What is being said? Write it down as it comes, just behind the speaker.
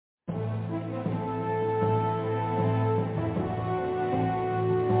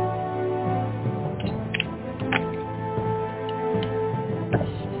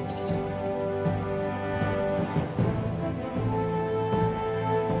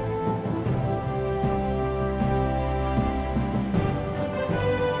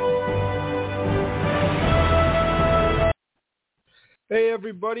Hey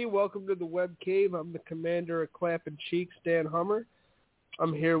everybody, welcome to the Web Cave. I'm the commander of Clapping Cheeks, Dan Hummer.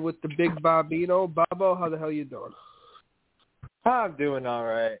 I'm here with the big Bobino. Bobbo, how the hell you doing? I'm doing all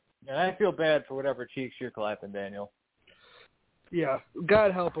right. And I feel bad for whatever cheeks you're clapping, Daniel. Yeah,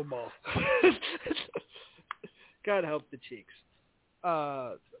 God help them all. God help the cheeks.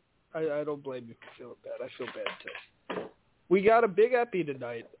 I don't blame you for feeling bad. I feel bad too. We got a big epi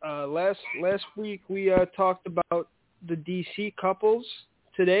tonight. Last week we talked about the DC couples.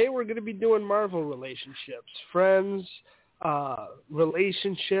 Today we're going to be doing Marvel relationships, friends,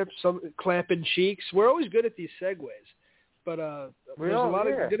 relationships, some clapping cheeks. We're always good at these segues, but there's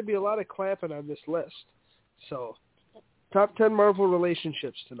going to be a lot of clapping on this list. So, top 10 Marvel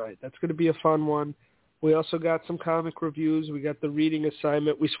relationships tonight. That's going to be a fun one. We also got some comic reviews. We got the reading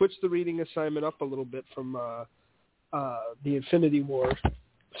assignment. We switched the reading assignment up a little bit from the Infinity War,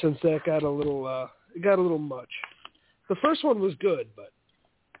 since that got a little much. The first one was good, but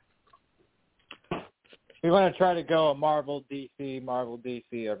we want to try to go a Marvel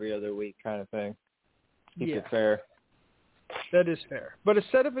DC every other week kind of thing. Keep it fair. That is fair. But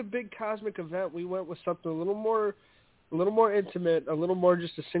instead of a big cosmic event, we went with something a little more intimate, a little more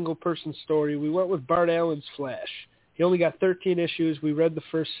just a single person story. We went with Bart Allen's Flash. He only got 13 issues. We read the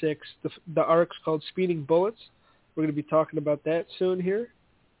first 6. The arc's called Speeding Bullets. We're going to be talking about that soon here.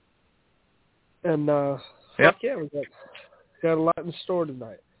 And yeah, we got a lot in store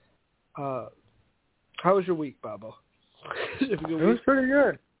tonight. How was your week, Bobbo? It was pretty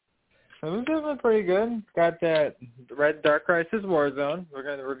good. It was doing pretty good. Got that Red Dark Crisis Warzone. We're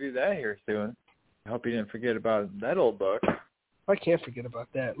going to review that here soon. I hope you didn't forget about that old book. I can't forget about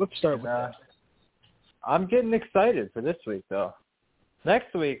that. Let's start with that. I'm getting excited for this week, though.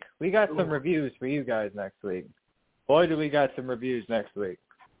 Next week, we got some reviews for you guys next week. Boy, do we got some reviews next week.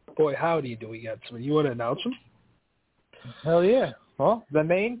 Boy, howdy do we got some. You want to announce them? Hell yeah. Well, the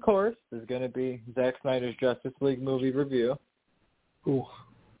main course is going to be Zack Snyder's Justice League movie review. Ooh.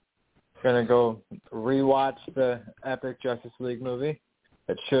 Going to go rewatch the epic Justice League movie.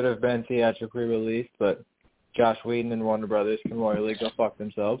 It should have been theatrically released, but Josh Whedon and Warner Brothers can royally go fuck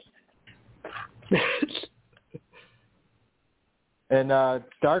themselves. And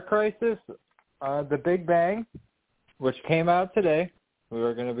Dark Crisis, The Big Bang, which came out today. We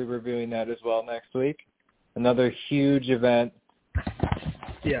were going to be reviewing that as well next week. Another huge event.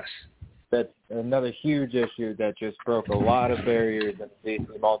 Yes. That's another huge issue that just broke a lot of barriers in the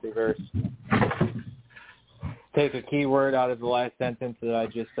DC multiverse. Take a keyword out of the last sentence that I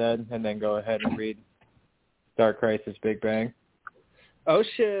just said, and then go ahead and read Dark Crisis Big Bang. Oh,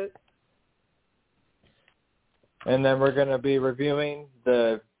 shit. And then we're going to be reviewing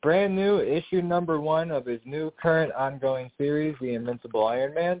the brand new issue number 1 of his new current ongoing series, The Invincible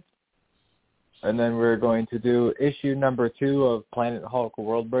Iron Man. And then we're going to do issue number 2 of Planet Hulk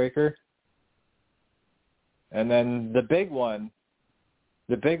Worldbreaker. And then the big one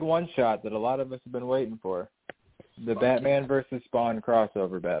shot that a lot of us have been waiting for, the Batman versus Spawn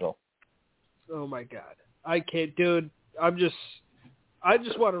crossover battle. Oh my God. I can't, dude. I just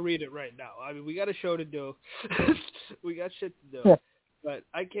want to read it right now. I mean, we got a show to do. We got shit to do. Yeah. But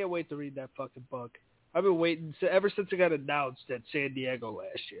I can't wait to read that fucking book. I've been waiting ever since it got announced at San Diego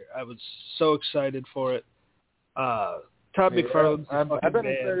last year. I was so excited for it. Todd McFarlane's I've been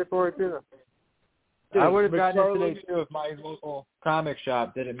excited for it too. Dude, I would have gotten it today too if my local comic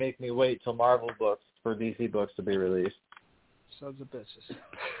shop didn't make me wait till Marvel books for DC books to be released. Sons of bitches.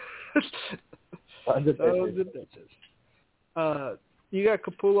 Sons of bitches. You got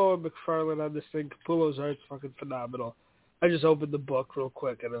Capullo and McFarlane on this thing. Capullo's art's fucking phenomenal. I just opened the book real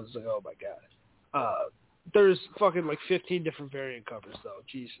quick and I was like, oh my God. There's fucking like 15 different variant covers though.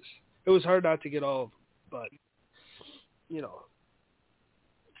 Jesus. It was hard not to get all of them, but you know,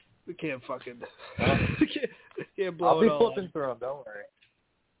 we can't fucking can't blow I'll be it all flipping out. through them, don't worry.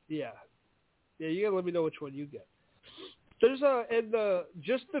 Yeah, you gotta let me know which one you get. There's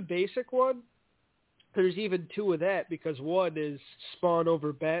just the basic one. There's even 2 of that because one is Spawn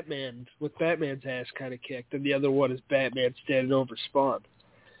over Batman with Batman's ass kind of kicked, and the other one is Batman standing over Spawn.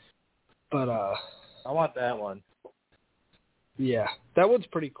 But I want that one. Yeah, that one's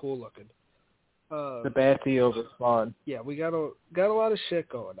pretty cool looking. The Batsy over Spawn. Yeah, we got a lot of shit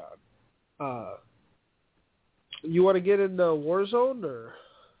going on. You want to get into Warzone or?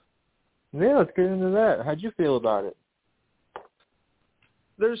 Yeah, let's get into that. How'd you feel about it?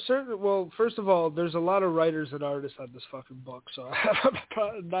 First of all, there's a lot of writers and artists on this fucking book, so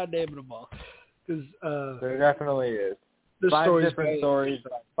I'm not naming them all. Cause, there definitely is. 5 different stories,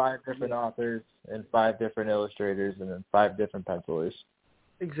 5 different authors, and 5 different illustrators, and then 5 different pencilers.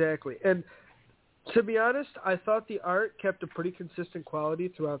 Exactly. And To be honest, I thought the art kept a pretty consistent quality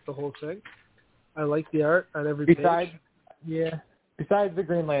throughout the whole thing. I liked the art on every page. Besides the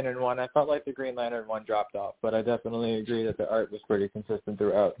Green Lantern one, I felt like the Green Lantern one dropped off, but I definitely agree that the art was pretty consistent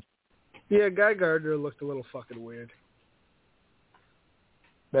throughout. Yeah, Guy Gardner looked a little fucking weird.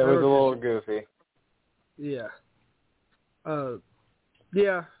 That was a little goofy. Yeah.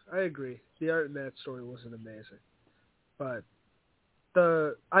 Yeah, I agree. The art in that story wasn't amazing. But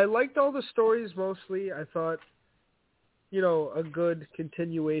I liked all the stories mostly. I thought, a good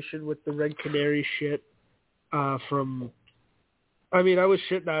continuation with the Red Canary shit from... I mean, I was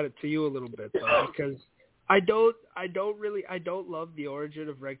shitting on it to you a little bit, though, because I don't love the origin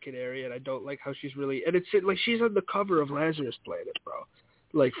of Red Canary, and I don't like how she's really... And it's like she's on the cover of Lazarus Planet, bro.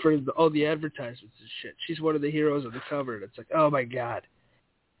 Like, for all the advertisements and shit. She's one of the heroes on the cover, and it's like, oh, my God.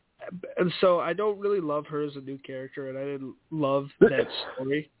 And so I don't really love her as a new character, and I didn't love that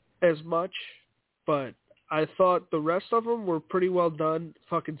story as much. But I thought the rest of them were pretty well done.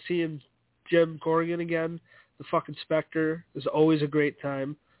 Fucking seeing Jim Corrigan again, the fucking Spectre, is always a great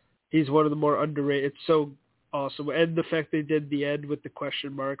time. He's one of the more underrated. It's so awesome. And the fact they did the end with the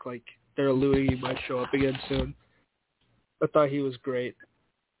question mark, like they're alluding he might show up again soon. I thought he was great.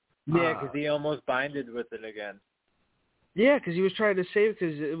 Yeah, because he almost binded with it again. Yeah, because he was trying to save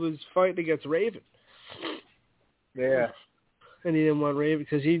because it was fighting against Raven. Yeah. And he didn't want Raven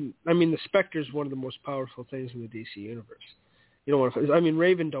because the Spectre's one of the most powerful things in the DC universe. You don't want to...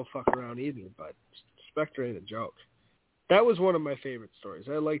 Raven don't fuck around either, but Spectre ain't a joke. That was one of my favorite stories.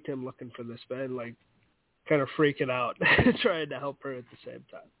 I liked him looking for this man, like, kind of freaking out, trying to help her at the same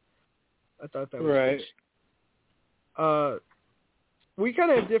time. I thought that was right. Good. We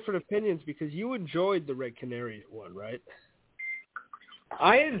kind of have different opinions because you enjoyed the Red Canary one, right?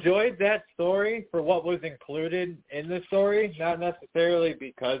 I enjoyed that story for what was included in the story, not necessarily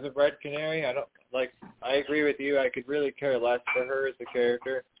because of Red Canary. I agree with you. I could really care less for her as a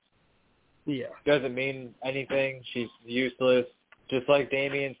character. Yeah. Doesn't mean anything. She's useless. Just like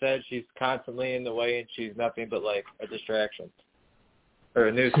Damian said, she's constantly in the way and she's nothing but like a distraction or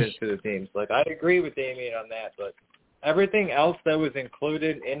a nuisance to the teams. Like, I agree with Damian on that, but everything else that was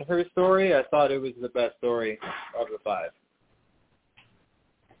included in her story, I thought it was the best story of the 5.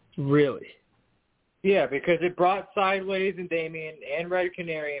 Really? Yeah, because it brought Sideways and Damian and Red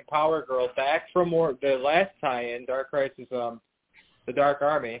Canary and Power Girl back from the last tie-in, Dark Crisis, the Dark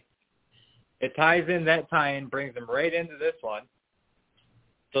Army. It ties in that tie-in, brings them right into this one.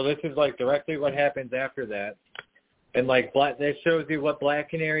 So this is like directly what happens after that. And like that shows you what Black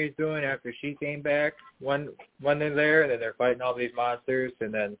Canary is doing after she came back when they're there, and then they're fighting all these monsters,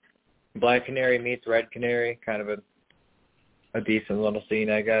 and then Black Canary meets Red Canary, kind of a decent little scene,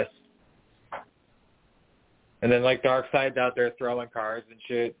 I guess. And then like Darkseid's out there throwing cards and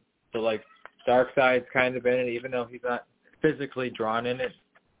shit. So like Darkseid's kind of in it, even though he's not physically drawn in it.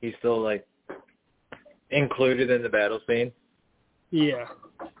 He's still like included in the battle scene. Yeah.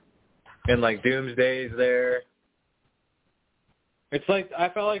 And like Doomsday's there. It's like, I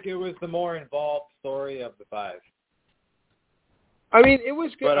felt like it was the more involved story of the 5. It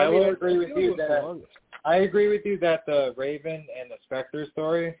was good. But I will agree with you that the Raven and the Spectre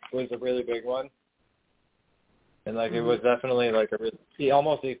story was a really big one. And like it was definitely like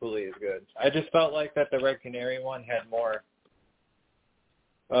almost equally as good. I just felt like that the Red Canary one had more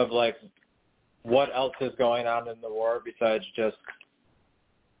of like what else is going on in the war besides just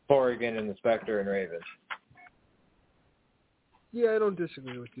Corrigan and the Spectre and Raven. Yeah, I don't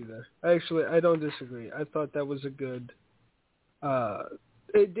disagree with you there. Actually, I don't disagree. I thought that was a good...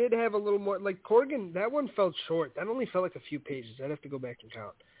 it did have a little more... Like, Corrigan, that one felt short. That only felt like a few pages. I'd have to go back and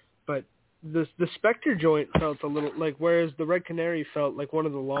count. But the Spectre joint felt a little... Like, whereas the Red Canary felt like one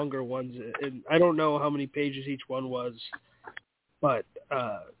of the longer ones. And I don't know how many pages each one was. But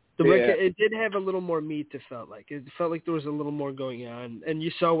it did have a little more meat, it felt like. It felt like there was a little more going on. And you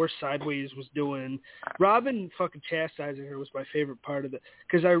saw where Sideways was doing. Robin fucking chastising her was my favorite part of it.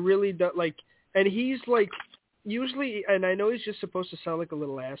 Because I really don't, like... And he's, like, usually... And I know he's just supposed to sound like a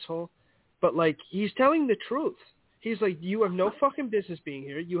little asshole. But, like, he's telling the truth. He's like, you have no fucking business being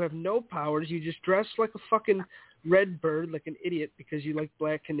here. You have no powers. You just dress like a fucking red bird, like an idiot, because you like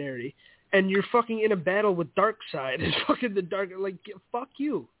Black Canary. And you're fucking in a battle with Darkseid. It's fucking the dark. Like, fuck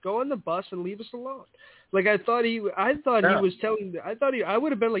you. Go on the bus and leave us alone. Like, I thought he was telling. I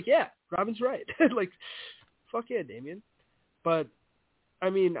would have been like, yeah, Robin's right. Like, fuck yeah, Damian. But I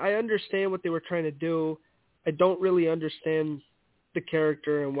mean, I understand what they were trying to do. I don't really understand the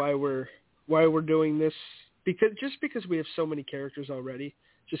character and why we're doing this. Because we have so many characters already,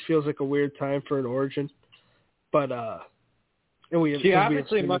 just feels like a weird time for an origin. But She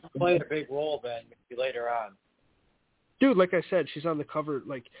obviously must play a big role then maybe later on. Dude, like I said, she's on the cover.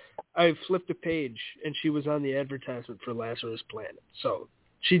 Like, I flipped a page, and she was on the advertisement for Lazarus Planet. So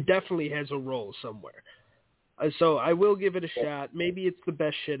she definitely has a role somewhere. So I will give it a shot. Maybe it's the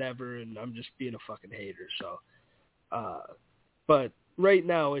best shit ever, and I'm just being a fucking hater. So, but right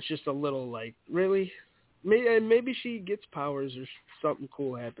now it's just a little like, really? Maybe she gets powers or something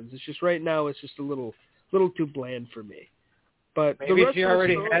cool happens. It's just right now it's just a little too bland for me. But maybe she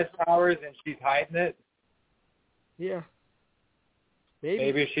already has powers and she's hiding it. Yeah.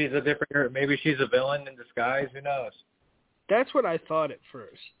 Maybe she's maybe she's a villain in disguise. Who knows? That's what I thought at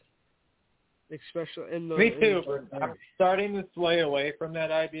first. Especially in the. Me too. I'm starting to sway away from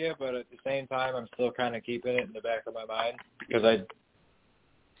that idea, but at the same time, I'm still kind of keeping it in the back of my mind because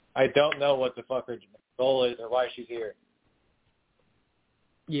I don't know what the fuck her goal is or why she's here.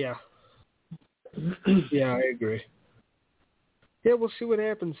 Yeah. Yeah, I agree. Yeah, we'll see what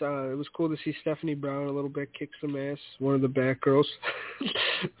happens. It was cool to see Stephanie Brown a little bit kick some ass. One of the Batgirls.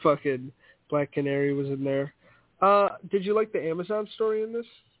 Fucking Black Canary was in there. Did you like the Amazon story in this?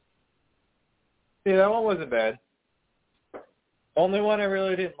 Yeah, that one wasn't bad. Only one I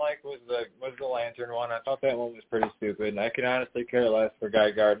really didn't like was the Lantern one. I thought that one was pretty stupid, and I can honestly care less for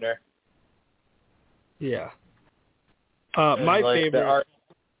Guy Gardner. Yeah. My favorite. The art,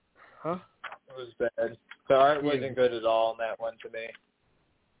 huh? It was bad. The art wasn't good at all in that one to me.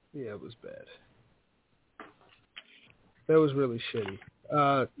 Yeah, it was bad. That was really shitty.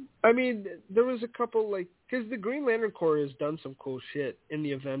 I mean, there was a couple, like, because the Green Lantern Corps has done some cool shit in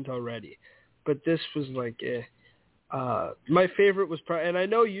the event already, but this was like, my favorite was probably, and I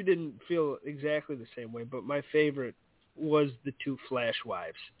know you didn't feel exactly the same way, but my favorite was the two Flash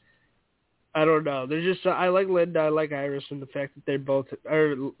wives. I don't know. They're just, I like Linda, I like Iris, and the fact that they're both,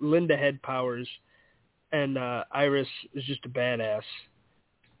 or Linda had powers, and Iris is just a badass.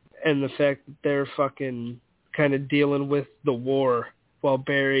 And the fact that they're fucking kind of dealing with the war while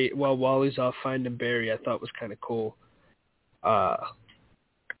Wally's off finding Barry, I thought was kind of cool. I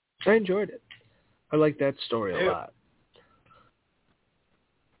enjoyed it. I like that story a lot.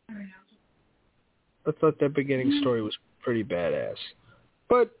 I thought that beginning story was pretty badass.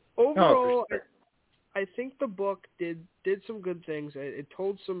 But overall, I think the book did some good things. It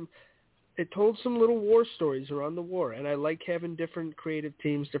told some little war stories around the war, and I like having different creative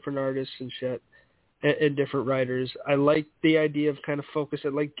teams, different artists and shit, and different writers. I like the idea of kind of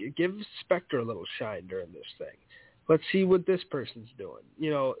focusing, like, give Spectre a little shine during this thing. Let's see what this person's doing,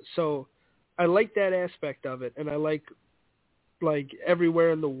 So I like that aspect of it, and I like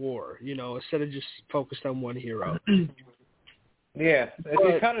everywhere in the war, instead of just focused on one hero. Yeah,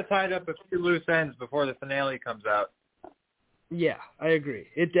 it kind of tied up a few loose ends before the finale comes out. Yeah, I agree.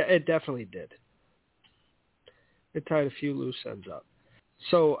 It definitely did. It tied a few loose ends up.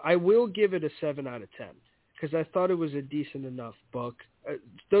 So I will give it a 7 out of 10 because I thought it was a decent enough book.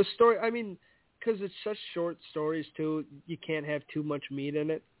 Those story, I mean, because it's such short stories too, you can't have too much meat in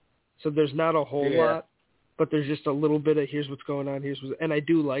it. So there's not a whole lot, but there's just a little bit of here's what's going on, and I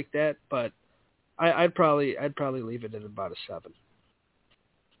do like that. But I'd probably leave it at about a 7.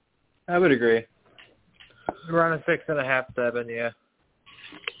 I would agree. Around a 6.5, 7, yeah.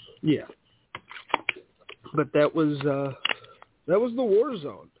 Yeah. But that was the War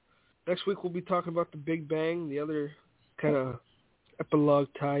Zone. Next week we'll be talking about the Big Bang, the other kind of epilogue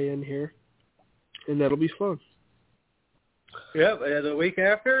tie-in here, and that'll be fun. Yep, the week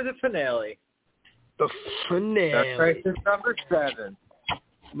after the finale. The finale. Dark Crisis number 7.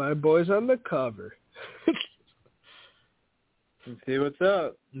 My boy's on the cover. Let's see what's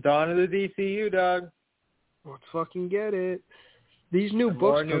up. Dawn of the DCU, dog. Let's fucking get it. These new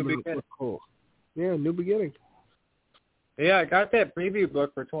books coming up look cool. Yeah, New Beginning. Yeah, I got that preview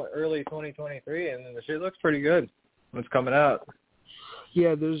book for early 2023, and the shit looks pretty good. What's coming out?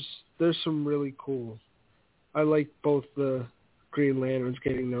 Yeah, there's some really cool. I like both the Green Lanterns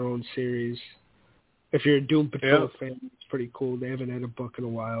getting their own series. If you're a Doom Patrol fan, it's pretty cool. They haven't had a book in a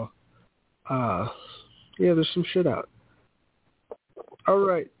while. Yeah, there's some shit out. All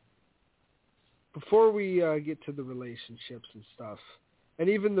right. Before we get to the relationships and stuff, and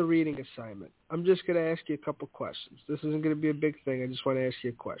even the reading assignment, I'm just going to ask you a couple questions. This isn't going to be a big thing. I just want to ask you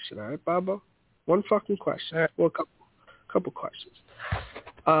a question. All right, Bobbo? One fucking question. Right. Well, a couple questions.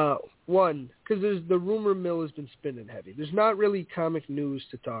 One, because the rumor mill has been spinning heavy. There's not really comic news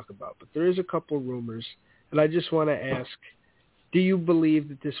to talk about, but there is a couple rumors, and I just want to ask, do you believe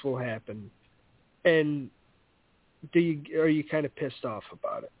that this will happen? And are you kind of pissed off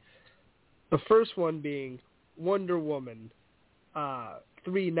about it? The first one being Wonder Woman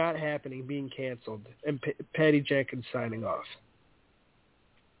 3 not happening, being canceled, and Patty Jenkins signing off.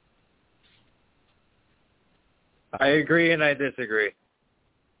 I agree and I disagree.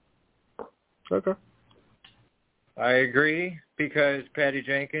 Okay. I agree because Patty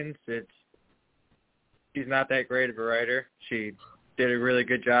Jenkins, she's not that great of a writer. She did a really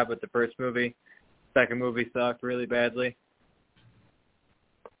good job with the first movie. Second movie sucked really badly.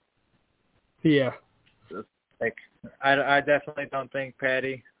 Yeah. Like, I definitely don't think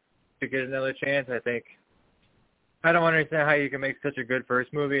Patty should get another chance. I don't understand how you can make such a good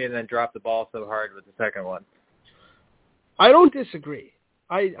first movie and then drop the ball so hard with the second one. I don't disagree.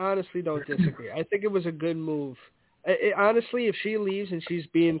 I honestly don't disagree. I think it was a good move. Honestly, if she leaves and she's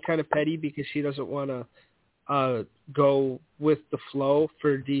being kind of petty because she doesn't want to go with the flow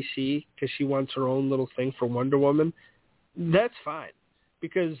for DC because she wants her own little thing for Wonder Woman, that's fine.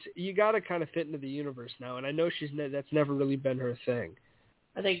 Because you got to kind of fit into the universe now, and I know that's never really been her thing.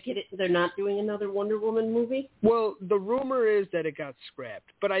 Are they're not doing another Wonder Woman movie? Well, the rumor is that it got scrapped,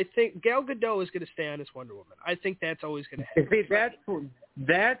 but I think Gal Gadot is going to stay on as Wonder Woman. I think that's always going to happen. See,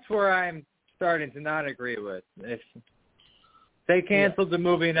 that's where I'm starting to not agree with. If they canceled the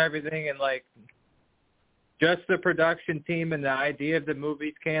movie and everything, and like just the production team and the idea of the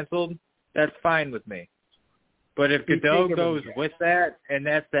movie's canceled, that's fine with me. But if Gadot goes with that, and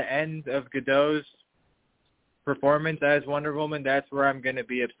that's the end of Gadot's performance as Wonder Woman, that's where I'm going to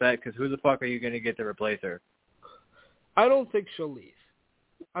be upset, because who the fuck are you going to get to replace her? I don't think she'll leave.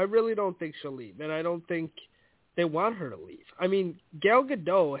 I really don't think she'll leave, and I don't think they want her to leave. I mean, Gal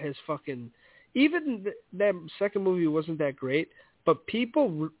Gadot has fucking... Even that second movie wasn't that great, but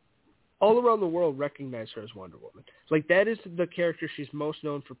people all around the world recognize her as Wonder Woman. Like, that is the character she's most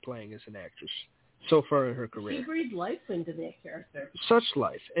known for playing as an actress so far in her career. She breathed life into that character. Such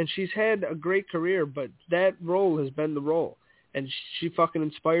life. And she's had a great career, but that role has been the role. And she fucking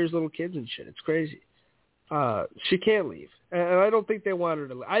inspires little kids and shit. It's crazy. She can't leave. And I don't think they want her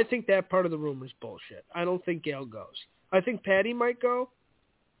to leave. I think that part of the rumor is bullshit. I don't think Gal goes. I think Patty might go,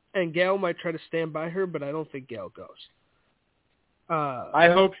 and Gal might try to stand by her, but I don't think Gal goes. I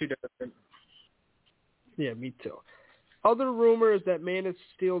hope she doesn't. Yeah, me too. Other rumors that Man of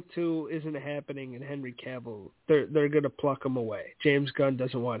Steel 2 isn't happening and Henry Cavill, they're going to pluck him away. James Gunn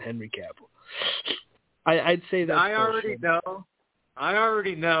doesn't want Henry Cavill. I'd say that's bullshit. I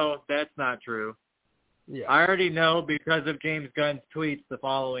already know that's not true. Yeah. I already know because of James Gunn's tweets the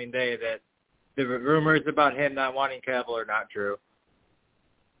following day that the rumors about him not wanting Cavill are not true.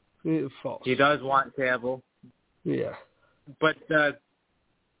 It's false. He does want Cavill. Yeah. But the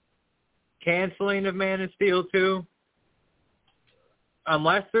canceling of Man of Steel 2,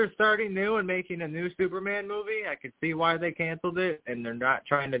 unless they're starting new and making a new Superman movie, I could see why they canceled it, and they're not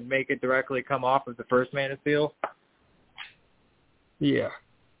trying to make it directly come off of the first Man of Steel. Yeah.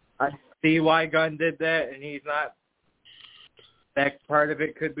 I see why Gunn did that, and he's not... That part of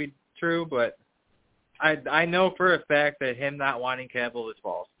it could be true, but I know for a fact that him not wanting Cavill is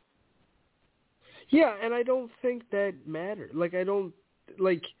false. Yeah, and I don't think that mattered.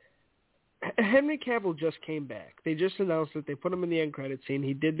 Henry Cavill just came back. They just announced that they put him in the end credit scene.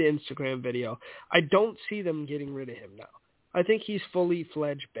 He did the Instagram video. I don't see them getting rid of him now. I think he's fully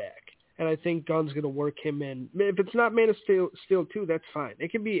fledged back, and I think Gunn's going to work him in. If it's not Man of Steel 2, that's fine.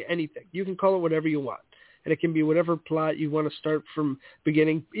 It can be anything. You can call it whatever you want, and it can be whatever plot you want to start from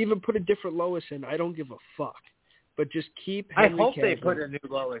beginning. Even put a different Lois in. I don't give a fuck. But just keep Henry Cavill. I hope they put a new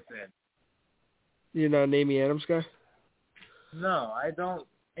Lois in. You're not an Amy Adams guy? No, I don't.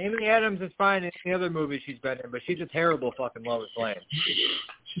 Amy Adams is fine in any other movie she's been in, but she's a terrible fucking Lois Lane.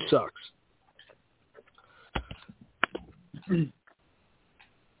 She sucks.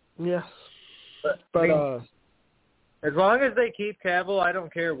 Yeah. But as long as they keep Cavill, I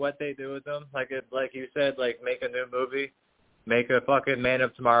don't care what they do with him. Like you said, like make a new movie, make a fucking Man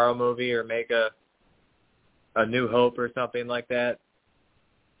of Tomorrow movie, or make a New Hope or something like that.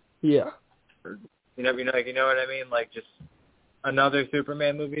 Yeah. You know what I mean? Like just another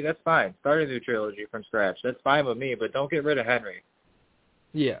Superman movie. That's fine. Start a new trilogy from scratch. That's fine with me. But don't get rid of Henry.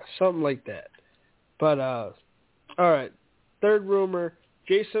 Yeah, something like that. But all right. Third rumor: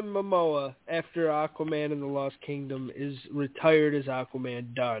 Jason Momoa, after Aquaman and the Lost Kingdom, is retired as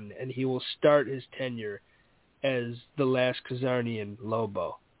Aquaman, done, and he will start his tenure as the last Khazarian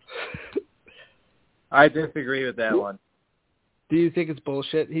Lobo. I disagree with that one. Do you think it's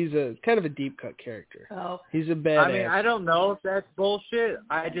bullshit? He's a kind of a deep cut character. Oh. He's a badass. I mean, I don't know if that's bullshit.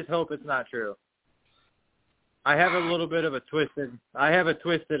 I just hope it's not true. I have a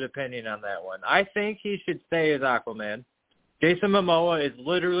twisted opinion on that one. I think he should stay as Aquaman. Jason Momoa is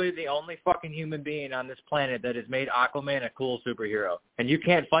literally the only fucking human being on this planet that has made Aquaman a cool superhero. And you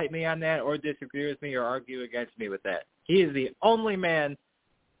can't fight me on that or disagree with me or argue against me with that. He is the only man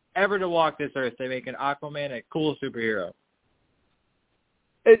ever to walk this earth, they make an Aquaman a cool superhero.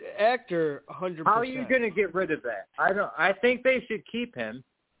 Actor, 100%. How are you going to get rid of that? I think they should keep him,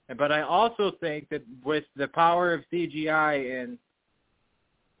 but I also think that with the power of CGI and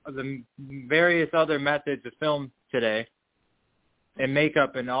the various other methods of film today, and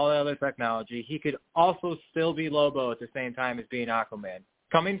makeup and all the other technology, he could also still be Lobo at the same time as being Aquaman.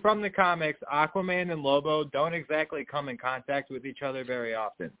 Coming from the comics, Aquaman and Lobo don't exactly come in contact with each other very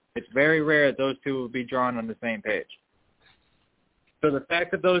often. It's very rare that those two will be drawn on the same page. So the fact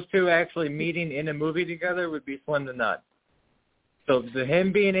that those two actually meeting in a movie together would be slim to none. So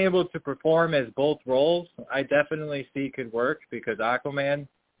him being able to perform as both roles, I definitely see could work because Aquaman,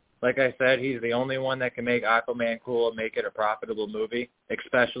 like I said, he's the only one that can make Aquaman cool and make it a profitable movie,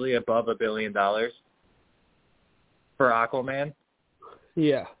 especially above $1 billion for Aquaman.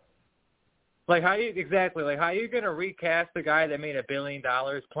 Yeah. How are you gonna recast the guy that made $1 billion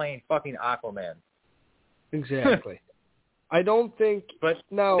playing fucking Aquaman? Exactly. I don't think, but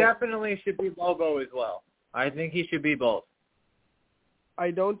no, definitely should be Lobo as well. I think he should be both.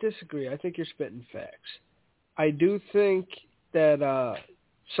 I don't disagree. I think you're spitting facts. I do think that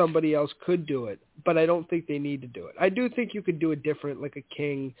somebody else could do it, but I don't think they need to do it. I do think you could do it different, like a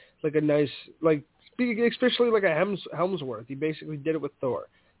King, like a nice, like especially like a Helmsworth. He basically did it with Thor.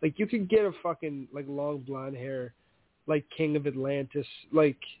 Like you could get a fucking like long blonde hair, like King of Atlantis.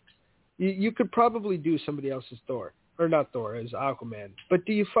 Like you could probably do somebody else's Thor. Or not Thor, as Aquaman. But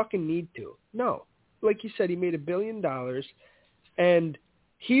do you fucking need to? No. Like you said, he made $1 billion, and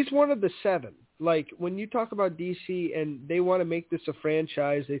he's one of the 7. Like, when you talk about DC and they want to make this a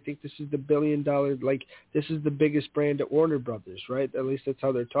franchise, they think this is the $1 billion, like, this is the biggest brand at Warner Brothers, right? At least that's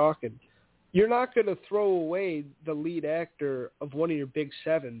how they're talking. You're not going to throw away the lead actor of one of your big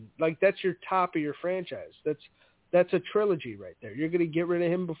 7. Like, that's your top of your franchise. That's a trilogy right there. You're going to get rid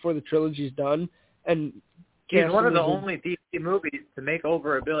of him before the trilogy's done, and he's one of the only DC movies to make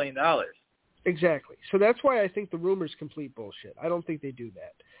over $1 billion. Exactly. So that's why I think the rumor's complete bullshit. I don't think they do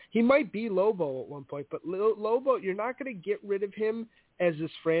that. He might be Lobo at one point, but Lobo, you're not going to get rid of him as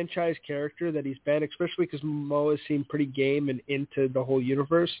this franchise character that he's been, especially because Momoa seemed pretty game and into the whole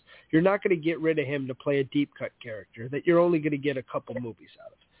universe. You're not going to get rid of him to play a deep cut character that you're only going to get a couple movies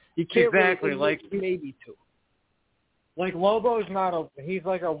out of. You can't exactly really, maybe 2. Like Lobo's not he's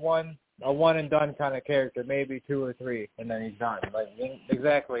like a one and done kind of character, maybe 2 or 3, and then he's done. Like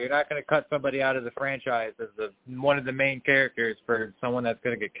exactly, you're not going to cut somebody out of the franchise as one of the main characters for someone that's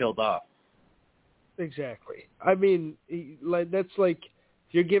going to get killed off. Exactly. I mean, that's like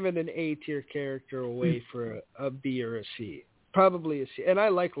you're giving an A tier character away for a B or a C. Probably a C. And I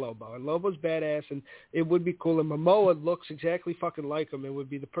like Lobo, and Lobo's badass, and it would be cool. And Momoa looks exactly fucking like him. It would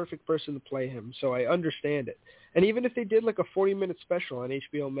be the perfect person to play him, so I understand it. And even if they did like a 40-minute special on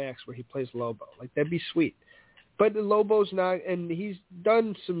HBO Max where he plays Lobo, like that'd be sweet. But Lobo's not, and he's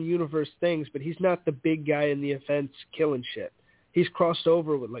done some universe things, but he's not the big guy in the offense killing shit. He's crossed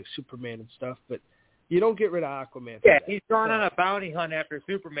over with like Superman and stuff, but you don't get rid of Aquaman. Yeah, he's gone on a bounty hunt after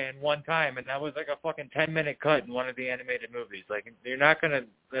Superman one time, and that was like a fucking 10-minute cut in one of the animated movies. Like, you're not going to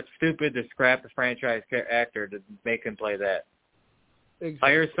 – that's stupid to scrap a franchise actor to make him play that. Exactly.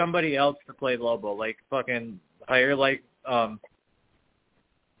 Hire somebody else to play Lobo. Like, fucking hire, like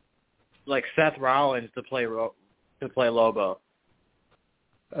Seth Rollins to play Lobo.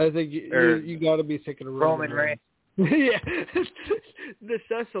 I think you got to be thinking of Roman Reigns. Yeah, the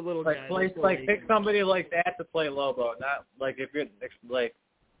Seth's a little guy. Pick somebody like that to play Lobo. Not like if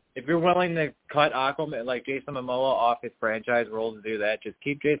you're willing to cut Aquaman, like Jason Momoa, off his franchise role to do that, just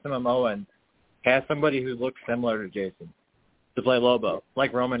keep Jason Momoa and have somebody who looks similar to Jason to play Lobo,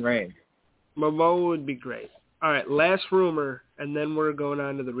 like Roman Reigns. Momoa would be great. All right, last rumor, and then we're going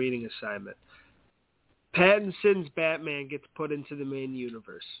on to the reading assignment. Pattinson's Batman gets put into the main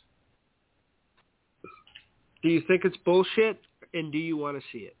universe. Do you think it's bullshit, and do you want to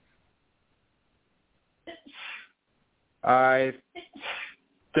see it? I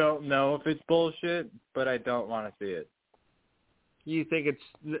don't know if it's bullshit, but I don't want to see it. You think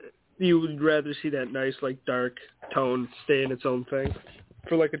you would rather see that nice, like, dark tone stay in its own thing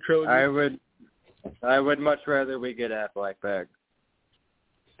for, like, a trilogy? I would much rather we get Affleck back.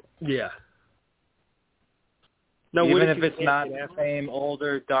 Yeah. Now, even if it's not the same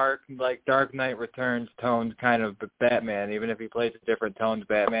older, dark, like Dark Knight Returns toned kind of Batman, even if he plays a different toned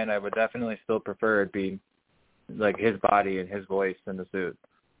Batman, I would definitely still prefer it be like his body and his voice in the suit.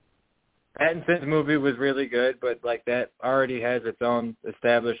 Pattinson's movie was really good, but like that already has its own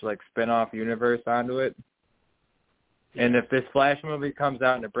established like spin-off universe onto it. And if this Flash movie comes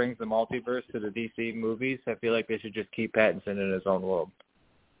out and it brings the multiverse to the DC movies, I feel like they should just keep Pattinson in his own world.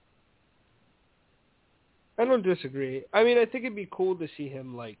 I don't disagree. I mean, I think it'd be cool to see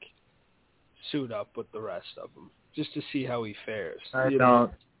him, like, suit up with the rest of them, just to see how he fares.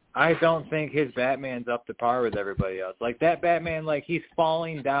 I don't think his Batman's up to par with everybody else. Like, that Batman, like, he's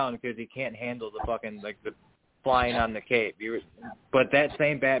falling down because he can't handle the fucking, like, the flying on the cape. But that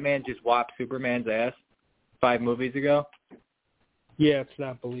same Batman just whopped Superman's ass 5 movies ago. Yeah, it's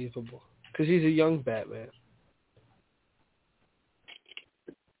not believable. Because he's a young Batman.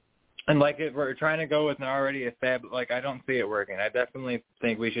 And, like, if we're trying to go with an already established, like, I don't see it working. I definitely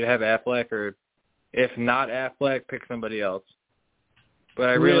think we should have Affleck, or if not Affleck, pick somebody else. But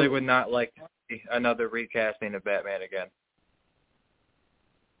I really would not like to see another recasting of Batman again.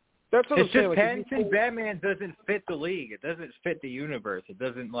 That's what it's I'm saying. Just Pattinson Batman doesn't fit the league. It doesn't fit the universe. It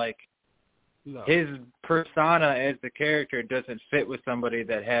doesn't, like, his persona as the character doesn't fit with somebody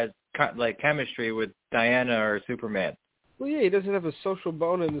that has, like, chemistry with Diana or Superman. Well, yeah, he doesn't have a social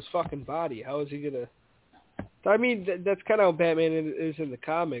bone in his fucking body. How is he going to... I mean, that's kind of how Batman is in the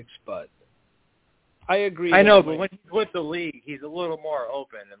comics, but I agree. I know, but when he's with the league, he's a little more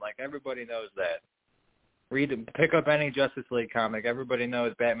open, and, like, everybody knows that. Pick up any Justice League comic. Everybody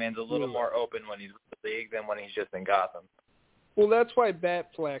knows Batman's a little more open when he's with the league than when he's just in Gotham. Well, that's why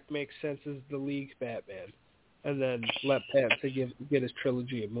Batfleck makes sense as the league Batman, and then let Pattinson get his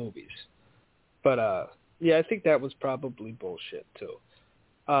trilogy of movies. But, yeah, I think that was probably bullshit, too.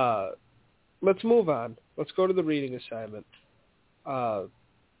 Let's move on. Let's go to the reading assignment.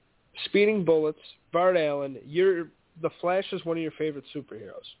 Speeding Bullets, Bart Allen, the Flash is one of your favorite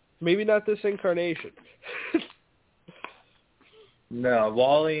superheroes. Maybe not this incarnation. No,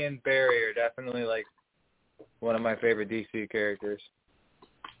 Wally and Barry are definitely, like, one of my favorite DC characters.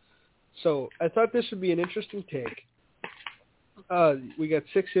 So I thought this would be an interesting take. We got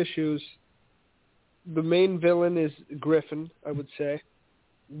 6 issues. The main villain is Griffin, I would say.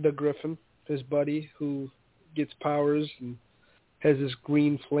 The Griffin, his buddy, who gets powers and has this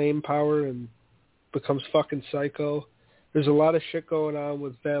green flame power and becomes fucking psycho. There's a lot of shit going on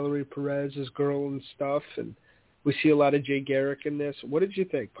with Valerie Perez, his girl and stuff, and we see a lot of Jay Garrick in this. What did you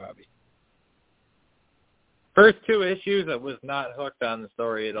think, Bobby? First 2 issues, I was not hooked on the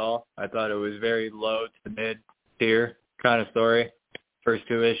story at all. I thought it was very low to mid-tier kind of story. First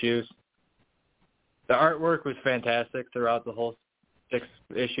 2 issues. The artwork was fantastic throughout the whole 6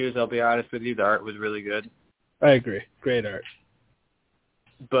 issues, I'll be honest with you. The art was really good. I agree. Great art.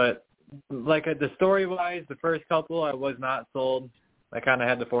 But, like, the story-wise, the first couple, I was not sold. I kind of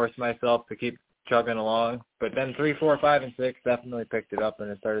had to force myself to keep chugging along. But then 3, 4, 5, and 6 definitely picked it up,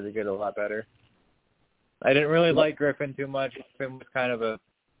 and it started to get a lot better. I didn't really like Griffin too much. Griffin was kind of a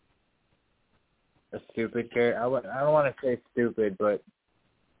stupid character. I don't want to say stupid, but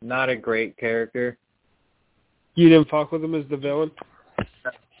not a great character. You didn't fuck with him as the villain?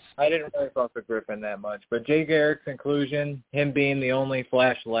 I didn't really fuck with Griffin that much. But Jay Garrick's inclusion, him being the only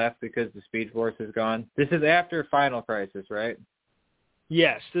Flash left because the Speed Force is gone. This is after Final Crisis, right?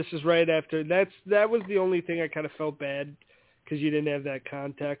 Yes, this is right after. That was the only thing I kind of felt bad because you didn't have that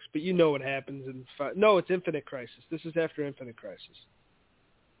context. But you know what happens in... No, it's Infinite Crisis. This is after Infinite Crisis.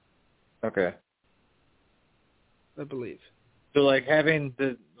 Okay. I believe. So, like, having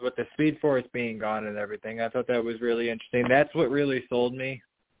with the Speed Force being gone and everything, I thought that was really interesting. That's what really sold me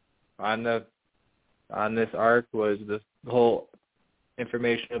on this arc, was the whole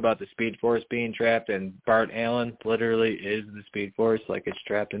information about the Speed Force being trapped, and Bart Allen literally is the Speed Force, like it's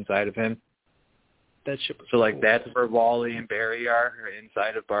trapped inside of him. That shit was so, like, cool. That's where Wally and Barry are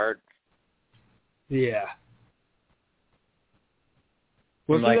inside of Bart. Yeah.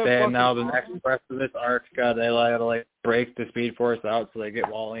 And like that, now the next rest of this arc's got to like break the Speed Force out so they get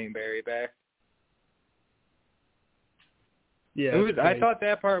Wally and Barry back. Yeah, I thought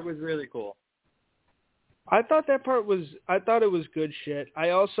that part was really cool. I thought it was good shit.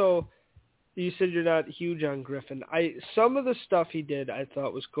 You said you're not huge on Griffin. Some of the stuff he did I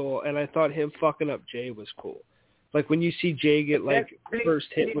thought was cool, and I thought him fucking up Jay was cool. Like when you see Jay get first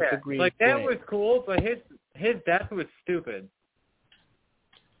hit with the green flame. That was cool, but his death was stupid.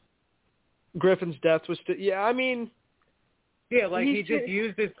 Griffin's death was I mean... Yeah, like he just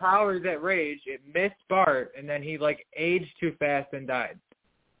used his powers at rage. It missed Bart, and then he, like, aged too fast and died.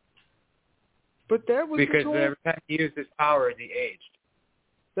 But that was because every time he used his powers, he aged.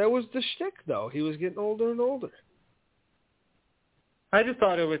 That was the shtick, though. He was getting older and older. I just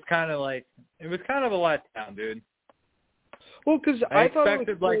thought it was kind of a letdown, dude. Well, because I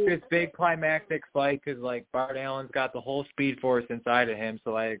expected like this big climactic fight because like Bart Allen's got the whole Speed Force inside of him,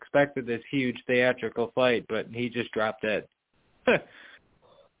 so I expected this huge theatrical fight, but he just dropped dead.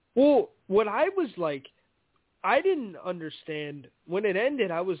 Well, what I was like, I didn't understand when it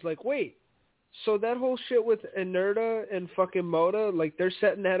ended. I was like, wait, So that whole shit with Inerta and fucking Moda, like they're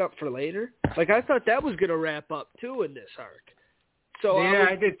setting that up for later. Like I thought that was gonna wrap up too in this arc. So yeah,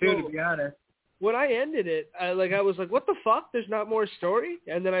 I did too, to be honest. When I ended it, I was like, what the fuck? There's not more story?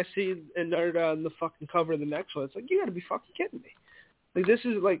 And then I see Inerta on the fucking cover of the next one. It's like, you gotta be fucking kidding me. Like this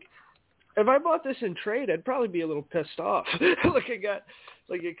is like, if I bought this in trade, I'd probably be a little pissed off.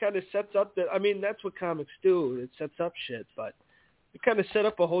 It kind of sets up that. I mean, that's what comics do. It sets up shit, but it kind of set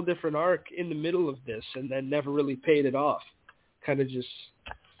up a whole different arc in the middle of this, and then never really paid it off. Kind of just.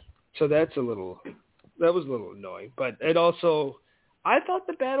 So that was a little annoying, but it also. I thought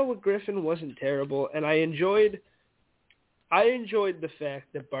the battle with Griffin wasn't terrible, and I enjoyed the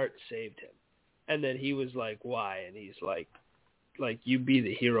fact that Bart saved him, and then he was like, "Why?" And he's like, you be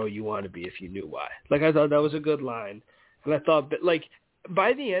the hero you want to be if you knew why. Like I thought that was a good line, and I thought, but like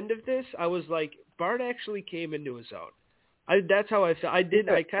by the end of this, I was like, Bart actually came into his own. That's how I felt. I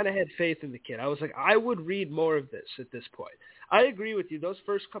kind of had faith in the kid. I was like, I would read more of this at this point. I agree with you. Those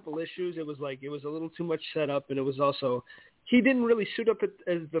first couple issues, it was a little too much set up, and it was also. He didn't really suit up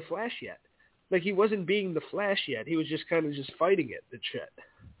as the Flash yet. Like, he wasn't being the Flash yet. He was just kind of just fighting it, the shit.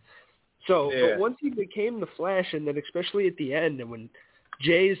 So, But once he became the Flash, and then especially at the end, and when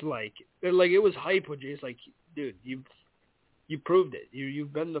Jay's like it was hype when Jay's like, dude, you proved it.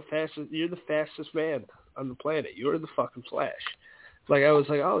 You've been the fastest. You're the fastest man on the planet. You're the fucking Flash. Like, I was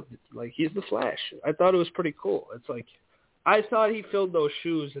like, oh, like, he's the Flash. I thought it was pretty cool. It's like, I thought he filled those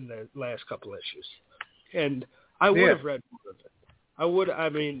shoes in the last couple issues. And I would have read more of it. I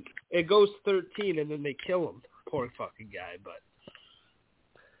mean, it goes 13 and then they kill him. Poor fucking guy, but.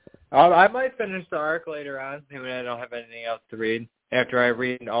 I might finish the arc later on, when I don't have anything else to read. After I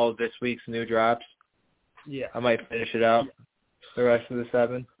read all of this week's new drops. Yeah. I might finish it out, the rest of the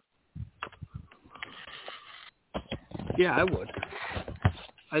 7. Yeah, I would.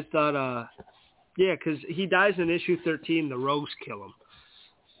 I thought, because he dies in issue 13, the Rogues kill him.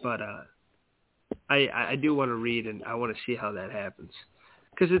 But, I do want to read, and I want to see how that happens.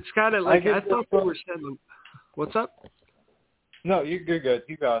 Because it's kind of like, I thought they were setting. What's up? No, you're good.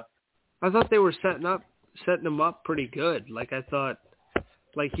 You go. I thought they were setting him up pretty good. Like, I thought,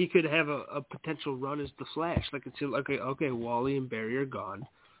 like, he could have a potential run as the Flash. Like, it's like, okay, Wally and Barry are gone,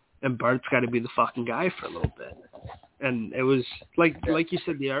 and Bart's got to be the fucking guy for a little bit. And it was, like you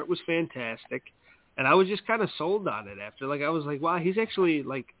said, the art was fantastic. And I was just kind of sold on it after. Like, I was like, wow, he's actually,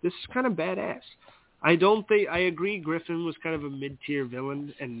 like, this is kind of badass. I agree Griffin was kind of a mid-tier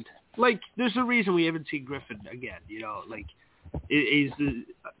villain. And, like, there's a reason we haven't seen Griffin again, you know. Like, he's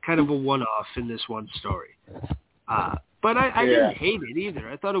kind of a one-off in this one story. But I didn't hate it either.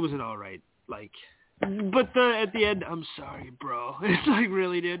 I thought it was an all right, like, but at the end, I'm sorry, bro. It's like,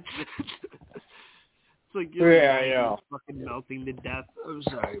 really, dude? It's like, you're fucking melting to death. I'm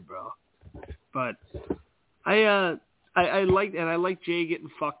sorry, bro. But I like Jay getting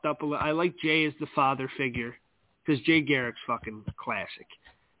fucked up a little. I like Jay as the father figure because Jay Garrick's fucking classic.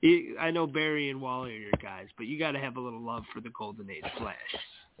 I know Barry and Wally are your guys, but you got to have a little love for the Golden Age Flash.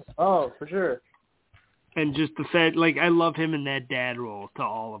 Oh, for sure. And just the fact, like, I love him in that dad role to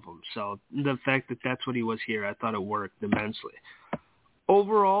all of them. So the fact that that's what he was here, I thought it worked immensely.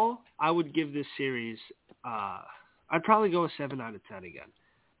 Overall, I would give this series, I'd probably go a 7 out of 10 again.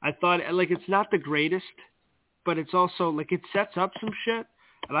 I thought, like, it's not the greatest, but it's also, like, it sets up some shit.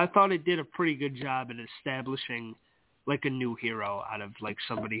 And I thought it did a pretty good job at establishing, like, a new hero out of, like,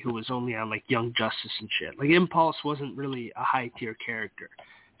 somebody who was only on, like, Young Justice and shit. Like, Impulse wasn't really a high-tier character.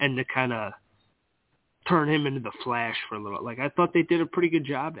 And to kind of turn him into the Flash for a little. Like, I thought they did a pretty good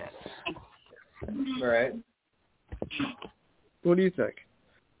job at it. Right. What do you think?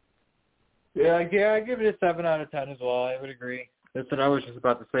 Yeah, I give it a 7 out of 10 as well. I would agree. That's what I was just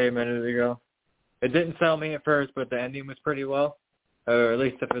about to say a minute ago. It didn't sell me at first, but the ending was pretty well, or at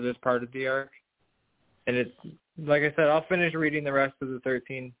least for this part of the arc. And it's, like I said, I'll finish reading the rest of the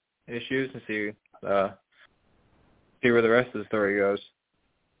 13 issues and see where the rest of the story goes.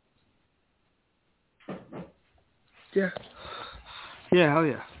 Yeah, hell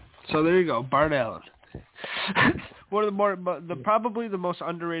yeah. So there you go, Bart Allen. One of probably the most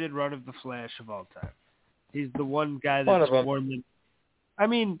underrated run of the Flash of all time. He's the one guy that's worn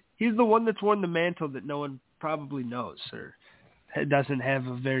he's the one that's worn the mantle that no one probably knows or doesn't have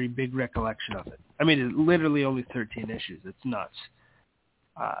a very big recollection of it. I mean, it's literally only 13 issues. It's nuts.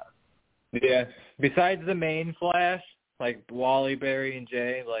 Yeah. Besides the main Flash, like Wally, Barry, and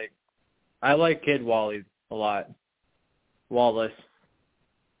Jay, like, I like Kid Wally a lot. Wallace.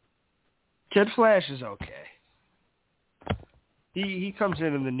 Kid Flash is okay. He comes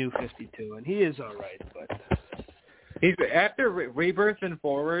in the New 52, and he is all right. But he's after Rebirth and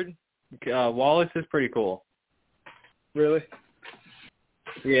Forward, Wallace is pretty cool. Really?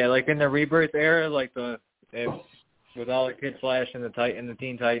 Yeah, like in the Rebirth era, like with all the Kid Flash and the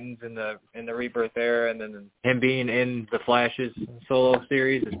Teen Titans in the Rebirth era, and then him being in the Flash's solo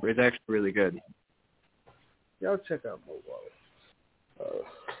series is actually really good. Yeah, I'll check out more Wallace.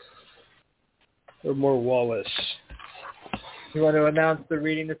 Or more Wallace. You want to announce the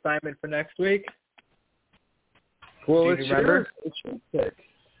reading assignment for next week? Well, it's your pick.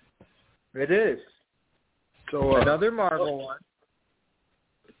 It is. So another Marvel one.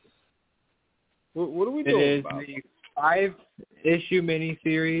 What are we doing? It is Bob? the 5-issue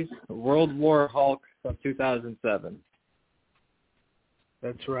miniseries World War Hulk from 2007.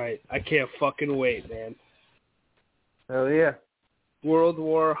 That's right. I can't fucking wait, man. Oh yeah. World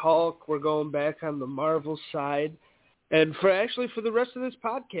War Hulk. We're going back on the Marvel side. And for the rest of this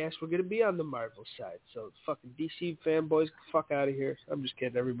podcast, we're going to be on the Marvel side. So fucking DC fanboys, fuck out of here. I'm just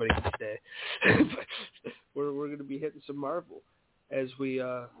kidding. Everybody can stay. we're going to be hitting some Marvel as we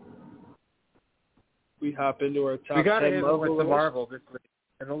hop into our top 10 Marvel. We got to hit with the Marvel this week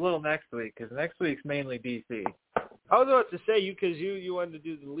and a little next week, because next week's mainly DC. I was about to say, because you wanted to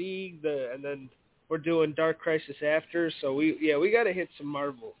do the League, and then we're doing Dark Crisis after. So we got to hit some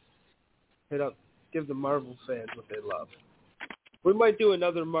Marvel. Hit up. Give the Marvel fans what they love. We might do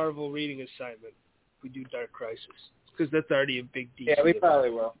another Marvel reading assignment if we do Dark Crisis, because that's already a big DC. Yeah, we probably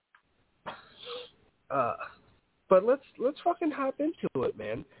will. But let's fucking hop into it,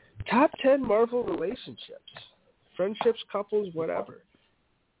 man. Top 10 Marvel relationships, friendships, couples, whatever.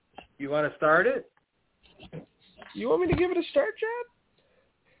 You want to start it? You want me to give it a start job?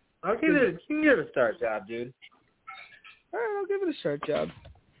 You can give it a start job, dude. All right, I'll give it a start job.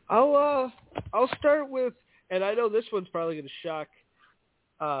 I'll start with, and I know this one's probably going to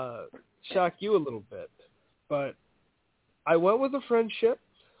shock you a little bit, but I went with a friendship,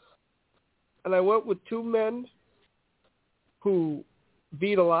 and I went with two men who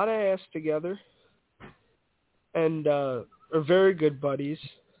beat a lot of ass together, and are very good buddies,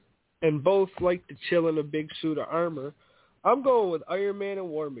 and both like to chill in a big suit of armor. I'm going with Iron Man and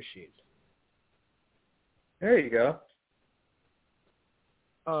War Machine. There you go.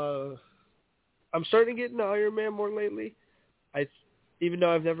 I'm starting to get into Iron Man more lately. Even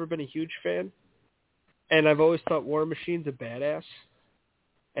though I've never been a huge fan, and I've always thought War Machine's a badass,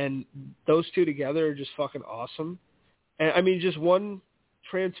 and those two together are just fucking awesome. And I mean, just one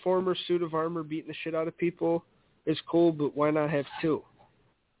Transformer suit of armor beating the shit out of people is cool, but why not have two?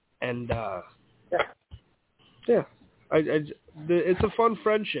 And yeah, it's a fun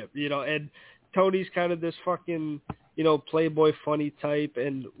friendship, And Tony's kind of this fucking, playboy funny type,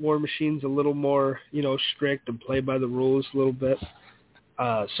 and War Machine's a little more, strict and play by the rules a little bit.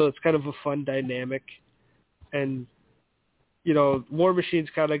 So it's kind of a fun dynamic. And, War Machine's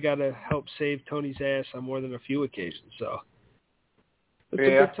kind of got to help save Tony's ass on more than a few occasions. So it's a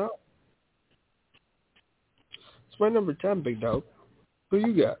good time. It's my number 10, big dog. Who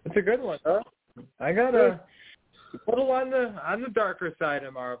you got? It's a good one, huh? I got a little on the darker side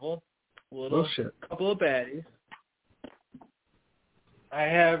of Marvel. Couple of baddies. I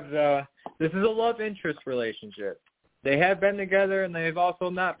have this is a love interest relationship. They have been together and they've also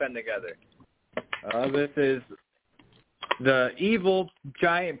not been together. This is the evil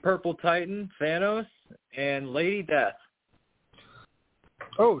giant purple titan Thanos and Lady Death.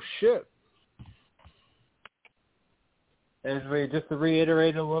 Oh shit. As we just to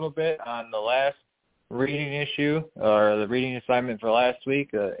reiterate a little bit on the last reading issue, or the reading assignment for last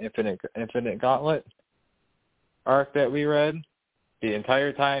week, Infinite Gauntlet arc that we read, the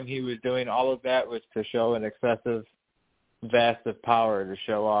entire time he was doing all of that was to show an excessive vast of power to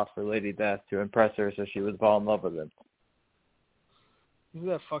show off for Lady Death to impress her so she would fall in love with him. Isn't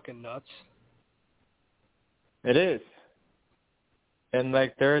that fucking nuts? It is. And,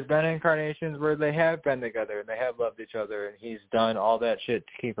 there's been incarnations where they have been together and they have loved each other, and he's done all that shit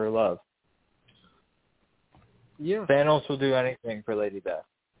to keep her love. Yeah. Thanos will do anything for Lady Death.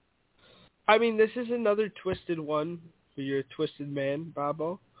 I mean, this is another twisted one for your twisted man,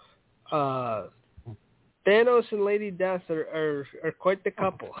 Bobbo. Thanos and Lady Death are quite the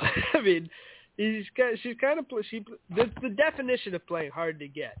couple. I mean, the definition of playing hard to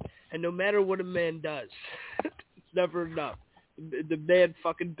get. And no matter what a man does, it's never enough. The man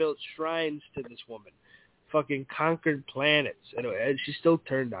fucking built shrines to this woman, fucking conquered planets, and she still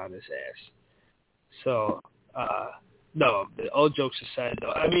turned on his ass. So, no, all jokes aside,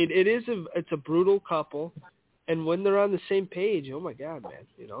 though, I mean, it's a brutal couple, and when they're on the same page, oh my god, man,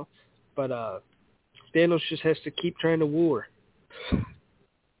 But Thanos just has to keep trying to woo her.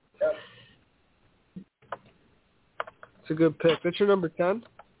 It's a good pick. That's your number 10?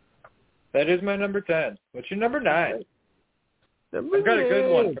 That is my number 10. What's your number 9? I've got a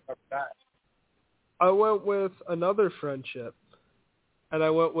good one for number 9. I went with another friendship, and I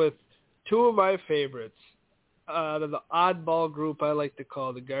went with two of my favorites. Out of the oddball group I like to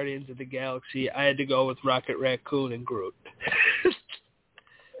call the Guardians of the Galaxy, I had to go with Rocket Raccoon and Groot.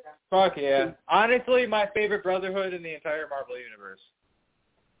 Fuck yeah. Honestly, my favorite brotherhood in the entire Marvel Universe.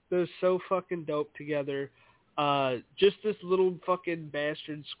 They're so fucking dope together. Just this little fucking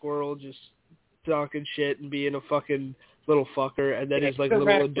bastard squirrel just talking shit and being a fucking little fucker, and then he's like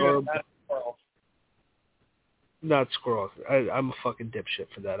little adorable. Not squirrel. I'm a fucking dipshit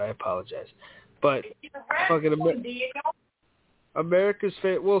for that. I apologize. But fucking America's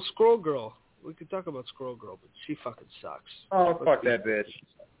favorite. Well, Squirrel Girl. We could talk about Squirrel Girl, but she fucking sucks. Oh, fuck that bitch.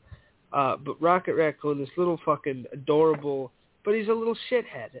 But Rocket Raccoon, this little fucking adorable, but he's a little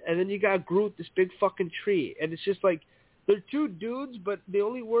shithead. And then you got Groot, this big fucking tree. And it's just like, they're two dudes, but the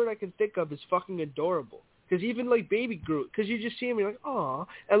only word I can think of is fucking adorable. Because even like baby Groot, because you just see him, you're like, aw.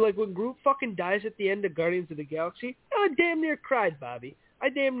 And like when Groot fucking dies at the end of Guardians of the Galaxy, I damn near cried, Bobby. I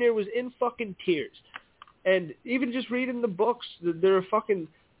damn near was in fucking tears. And even just reading the books, they're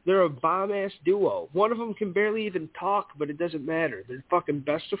a bomb-ass duo. One of them can barely even talk, but it doesn't matter. They're fucking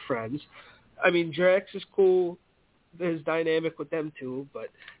best of friends. I mean, Drax is cool. There's dynamic with them too,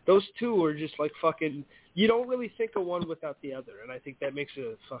 but those two are just like fucking, you don't really think of one without the other. And I think that makes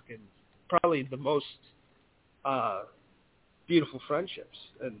it fucking probably the most beautiful friendships,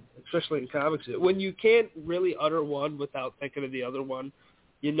 and especially in comics. When you can't really utter one without thinking of the other one,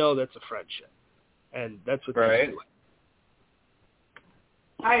 you know that's a friendship. And that's what they're doing.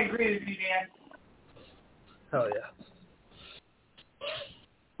 I agree with you, Dan. Hell yeah.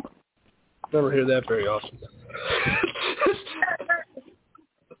 Never hear that very often.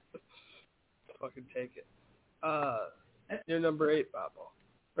 Fucking take it. You're number 8, Bobbo.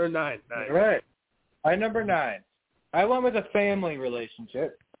 Or 9. Right. My number 9. I went with a family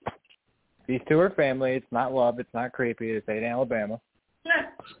relationship. These two are family. It's not love. It's not creepy. It's in Alabama.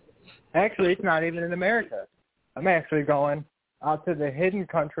 Actually, it's not even in America. I'm actually going out to the hidden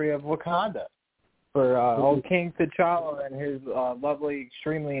country of Wakanda for old King T'Challa and his lovely,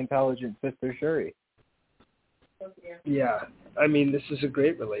 extremely intelligent sister Shuri. Yeah. I mean, this is a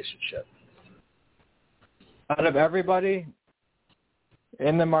great relationship. Out of everybody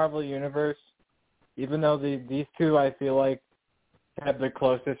in the Marvel Universe, even though these two, I feel like, have the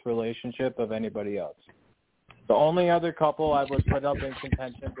closest relationship of anybody else. The only other couple I would put up in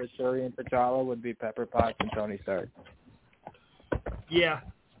contention for Shuri and T'Challa would be Pepper Potts and Tony Stark. Yeah.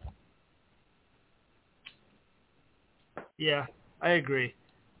 Yeah, I agree.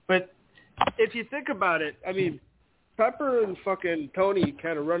 But if you think about it, I mean, Pepper and fucking Tony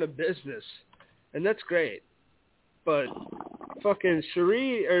kind of run a business, and that's great. But fucking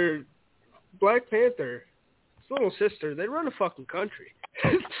Shuri or Black Panther, his little sister, they run a fucking country.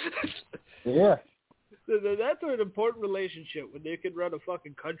 Yeah. That's an important relationship when they can run a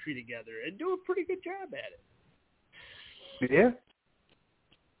fucking country together and do a pretty good job at it. Yeah.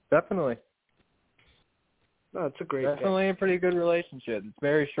 Definitely. No, it's a great Definitely a pretty good relationship. It's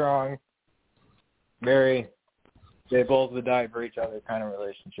very strong. Very, they both would die for each other kind of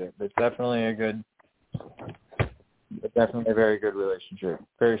relationship. It's definitely a very good relationship.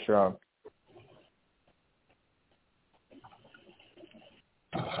 Very strong.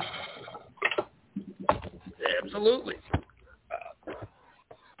 Absolutely.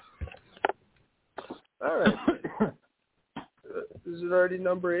 All right. Is it already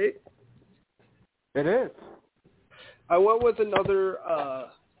number 8? It is. I went with another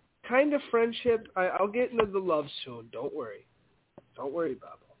kind of friendship. I'll get into the love soon. Don't worry. Don't worry,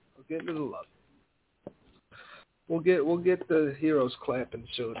 Bobbo. I'll get into the love. We'll get the heroes clapping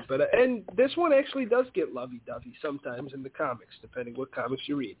soon. But and this one actually does get lovey-dovey sometimes in the comics, depending what comics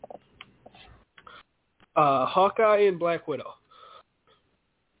you read. Hawkeye and Black Widow.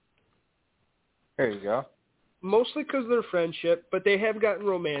 There you go. Mostly because of their friendship, but they have gotten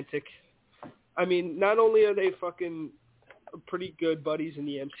romantic. I mean, not only are they fucking pretty good buddies in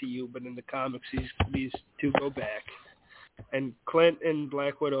the MCU, but in the comics, these two go back. And Clint and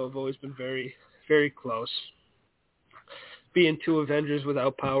Black Widow have always been very, very close. Being two Avengers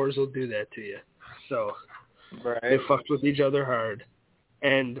without powers will do that to you. So They fucked with each other hard.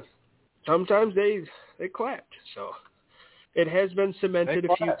 And sometimes they clapped. So it has been cemented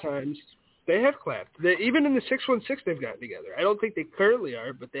a few times. They have clapped. Even in the 616, they've gotten together. I don't think they currently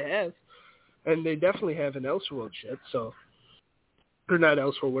are, but they have. And they definitely have in Elseworld shit. So, or not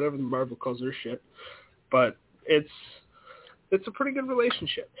Elseworld, whatever Marvel calls their shit. But it's a pretty good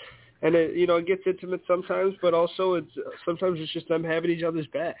relationship. And it gets intimate sometimes, but also sometimes it's just them having each other's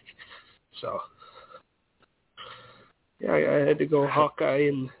back. So, yeah, I had to go Hawkeye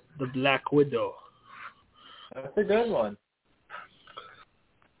and the Black Widow. That's a good one.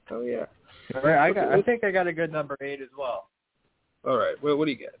 Oh, yeah. All right, I think I got a good number 8 as well. All right, well, what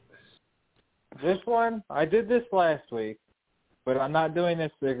do you get? This one, I did this last week, but I'm not doing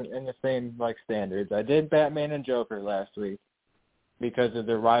this in the same standards. I did Batman and Joker last week because of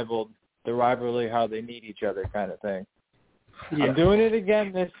the rivalry, how they need each other kind of thing. Yeah. I'm doing it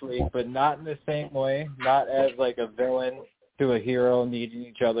again this week, but not in the same way, not as a villain to a hero needing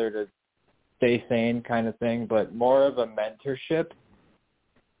each other to stay sane kind of thing, but more of a mentorship.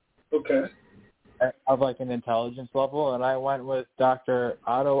 Okay. Of an intelligence level, and I went with Dr.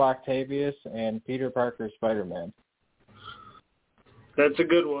 Otto Octavius and Peter Parker's Spider-Man. That's a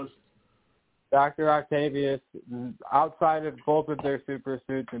good one. Dr. Octavius, outside of both of their super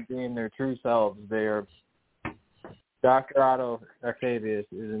suits and being their true selves, Dr. Otto Octavius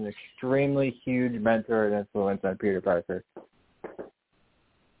is an extremely huge mentor and influence on Peter Parker.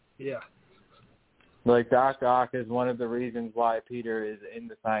 Yeah. Doc Ock is one of the reasons why Peter is in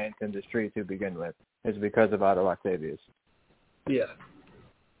the science industry to begin with, is because of Otto Octavius. Yeah.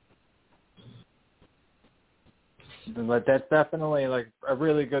 But that's definitely a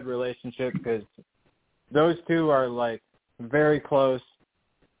really good relationship because those two are very close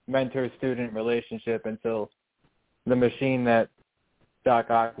mentor-student relationship until the machine that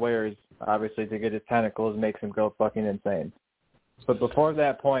Doc Ock wears, obviously, to get his tentacles makes him go fucking insane. But before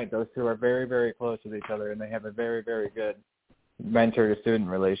that point, those two are very, very close with each other, and they have a very, very good mentor-to-student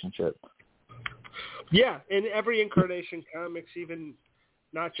relationship. Yeah, in every incarnation comics, even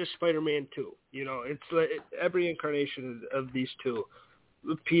not just Spider-Man 2. It's every incarnation of these two,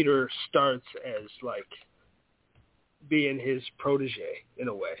 Peter starts as being his protege in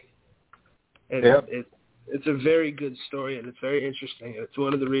a way. And yep. It's a very good story, and it's very interesting. It's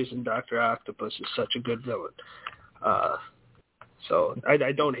one of the reasons Dr. Octopus is such a good villain. So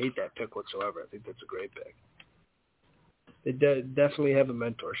I don't hate that pick whatsoever. I think that's a great pick. They definitely have a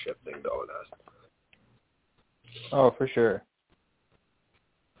mentorship thing going on. Oh, for sure.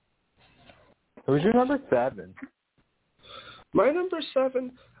 Who's your number 7? My number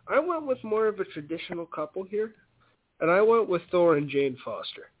 7, I went with more of a traditional couple here, and I went with Thor and Jane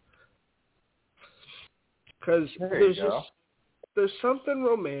Foster. Because there's something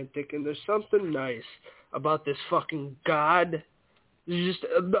romantic and there's something nice about this fucking god. He's just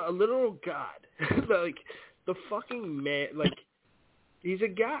a literal god. The fucking man, he's a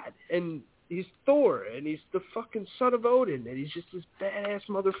god, and he's Thor, and he's the fucking son of Odin, and he's just this badass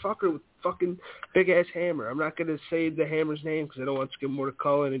motherfucker with fucking big-ass hammer. I'm not going to say the hammer's name because I don't want Skidmore to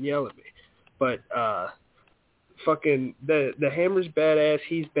call in and yell at me. But fucking the hammer's badass,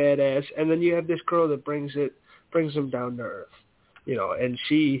 he's badass, and then you have this girl that brings him down to earth. And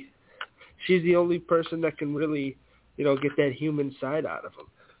she's the only person that can really, get that human side out of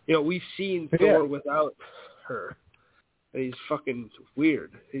him. We've seen Thor without her. And he's fucking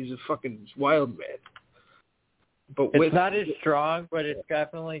weird. He's a fucking wild man. But it's not as strong, but it's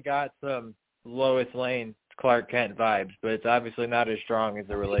definitely got some Lois Lane, Clark Kent vibes. But it's obviously not as strong as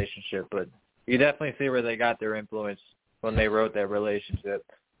the relationship. But you definitely see where they got their influence when they wrote that relationship.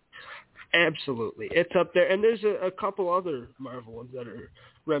 Absolutely. It's up there. And there's a couple other Marvel ones that are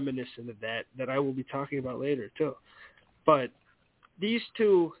reminiscent of that I will be talking about later, too. But these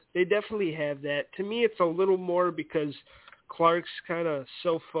two, they definitely have that. To me, it's a little more because Clark's kind of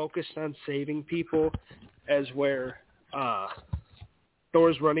so focused on saving people as where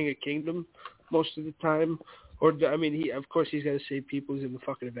Thor's running a kingdom most of the time. Or, I mean, he's got to save people. He's in the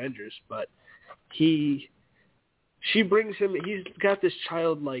fucking Avengers. But she brings him, he's got this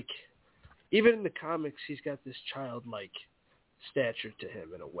childlike, even in the comics, he's got this childlike stature to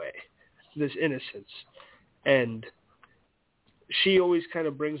him in a way. This innocence. And she always kind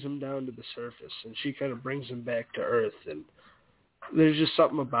of brings him down to the surface, and she kind of brings him back to earth, and there's just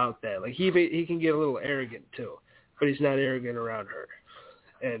something about that. He can get a little arrogant too, but he's not arrogant around her.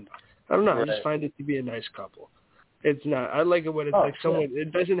 And I don't know, I just find it to be a nice couple. It's not. I like it when it's someone.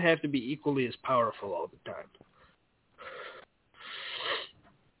 It doesn't have to be equally as powerful all the time.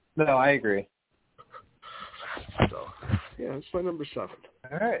 No, I agree. So, yeah, it's my number 7.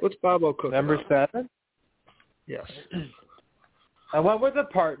 All right. What's Bobbo cooking? Number 7? Yes. I went with a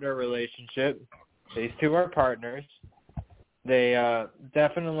partner relationship. These two are partners. They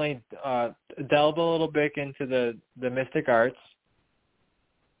definitely delve a little bit into the mystic arts.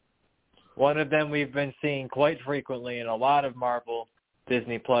 One of them we've been seeing quite frequently in a lot of Marvel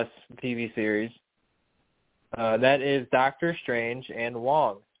Disney Plus TV series. That is Doctor Strange and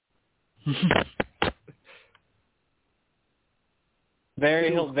Wong.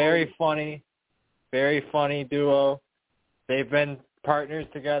 Very funny duo. They've been partners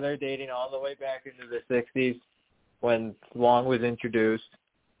together, dating all the way back into the 60s when Wong was introduced.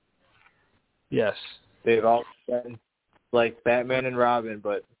 Yes. They've all been like Batman and Robin,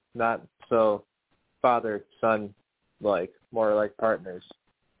 but not so father-son like, more like partners.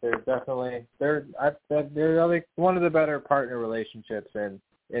 They're like one of the better partner relationships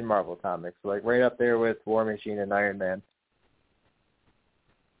in Marvel Comics, like right up there with War Machine and Iron Man.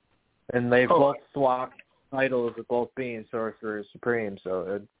 And they've both swapped titles of both being Sorcerer Supreme,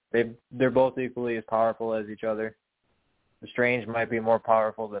 so they're both equally as powerful as each other. The Strange might be more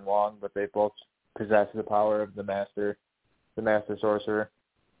powerful than Wong, but they both possess the power of the Master Sorcerer.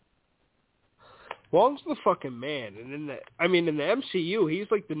 Wong's the fucking man, and in the MCU,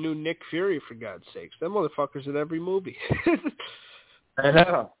 he's like the new Nick Fury, for God's sakes. Them motherfuckers in every movie. I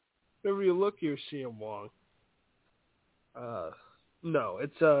know. Whenever you look, you're seeing Wong. No,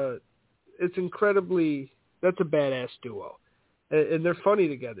 it's incredibly. That's a badass duo, and they're funny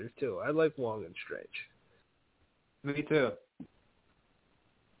together too. I like Wong and Strange. Me too.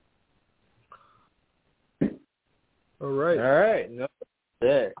 All right.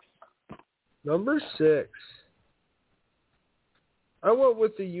 Number 6. I went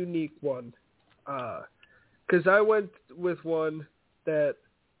with the unique one, because I went with one that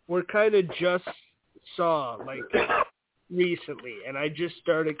we kind of just saw like recently, and I just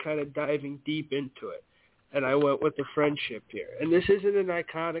started kind of diving deep into it, and I went with the friendship here. And this isn't an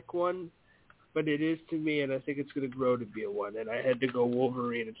iconic one, but it is to me, and I think it's going to grow to be a one. And I had to go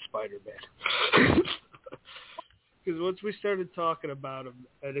Wolverine and Spider-Man. Because once we started talking about them,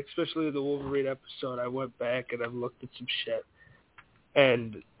 and especially the Wolverine episode, I went back and I looked at some shit.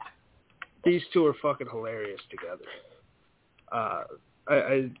 And these two are fucking hilarious together.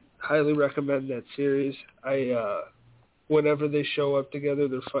 I highly recommend that series. Whenever they show up together,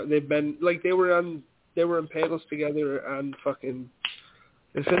 they're fun. They've been like they were in panels together on fucking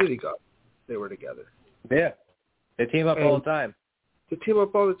Infinity Gauntlet. They were together. Yeah, they team up all the time.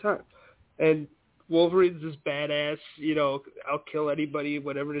 And Wolverine's this badass, I'll kill anybody,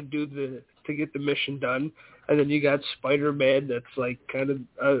 whatever to do to get the mission done. And then you got Spider-Man that's like kind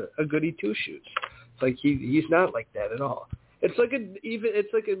of a goody two-shoes. It's like he's not like that at all. It's like an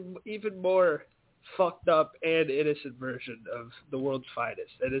even more fucked up and innocent version of the world's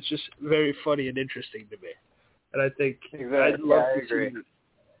finest, and it's just very funny and interesting to me. And I think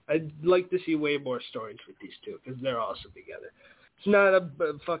I'd like to see way more stories with these two because they're awesome together. It's not a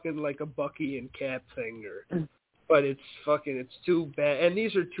fucking like a Bucky and Cap thing, but it's too bad. And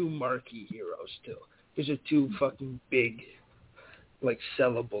these are two marquee heroes too. These are two fucking big, like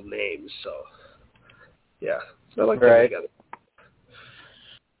sellable names. So yeah, so I like them together.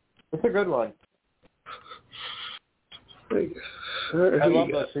 It's a good one. I love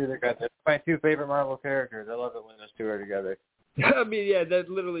those two together. They're my two favorite Marvel characters. I love it when those two are together. I mean, yeah, that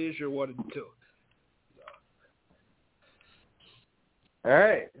literally is your 1 and 2. All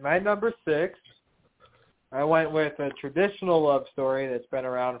right, my number 6. I went with a traditional love story that's been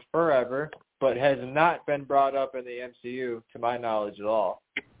around forever, but has not been brought up in the MCU, to my knowledge at all.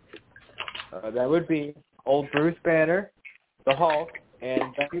 That would be old Bruce Banner, the Hulk,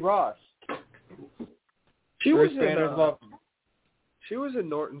 and Betty Ross. She was in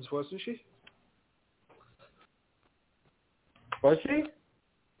Norton's, wasn't she? Was she?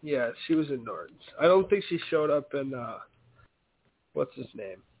 Yeah, she was in Norton's. I don't think she showed up in what's his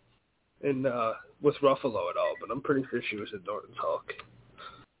name? With Ruffalo at all, but I'm pretty sure she was in Norton's Hulk.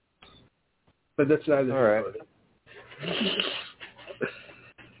 But that's neither here nor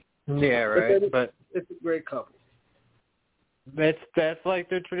there. Yeah, right. But it's a great couple. That's like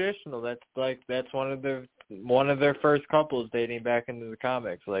their traditional. That's one of their first couples dating back into the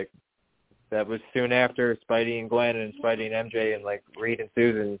comics. Like that was soon after Spidey and Gwen and Spidey and MJ and like Reed and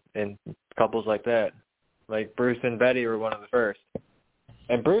Susan and couples like that. Like Bruce and Betty were one of the first.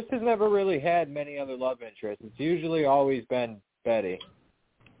 And Bruce has never really had many other love interests. It's usually always been Betty.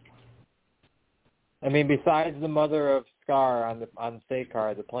 I mean, besides the mother of Scar on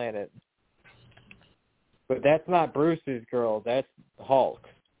Stakar, the planet. But that's not Bruce's girl. That's Hulk.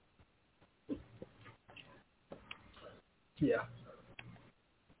 Yeah.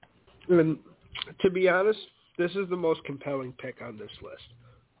 And to be honest, this is the most compelling pick on this list,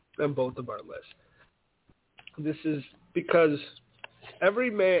 on both of our lists. This is because every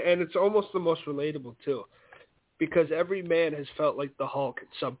man, and it's almost the most relatable too, because every man has felt like the Hulk at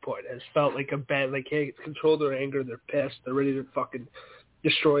some point, has felt like they can't control their anger, they're pissed, they're ready to fucking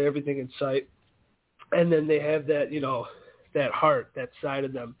destroy everything in sight. And then they have that, that heart, that side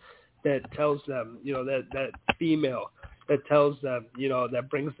of them that tells them, that female that tells them, that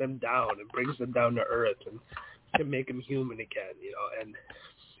brings them down and brings them down to earth and can make them human again, and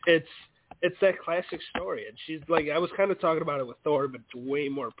it's that classic story. And she's like, I was kind of talking about it with Thor, but it's way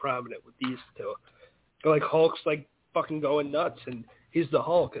more prominent with these two. Like Hulk's like fucking going nuts, and he's the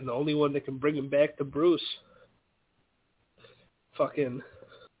Hulk, and the only one that can bring him back to Bruce. Fucking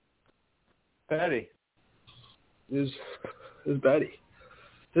Betty. Is Betty.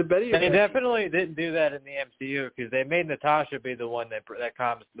 Betty they definitely didn't do that in the MCU because they made Natasha be the one that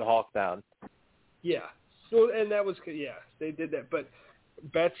calms the Hulk down. Yeah. Well, and that was, they did that. But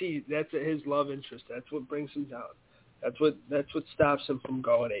Betsy, that's his love interest. That's what brings him down. That's what stops him from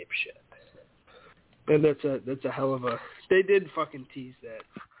going ape shit. And that's a hell of a. They did fucking tease that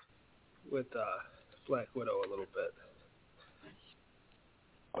with Black Widow a little bit.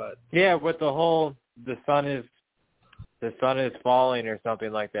 But yeah, with the whole the sun is falling or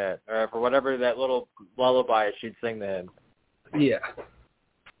something like that, or for whatever that little lullaby she'd sing to him. Yeah,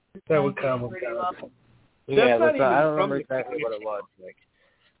 that would calm him down. Yeah, I don't remember exactly what it was.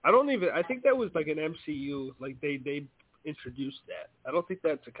 I think that was like an MCU. Like they introduced that. I don't think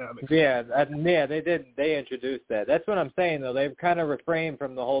that's a comic. Yeah, they did. They introduced that. That's what I'm saying though. They've kind of refrained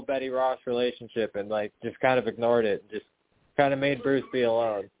from the whole Betty Ross relationship and like just kind of ignored it. Just kind of made Bruce be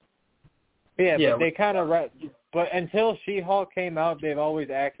alone. Yeah, but they kind of. But until She-Hulk came out, they've always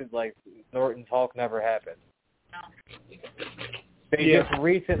acted like Norton's Hulk never happened. They just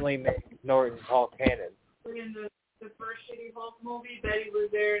recently made Norton's Hulk canon. In the first Shitty Hulk movie, Betty was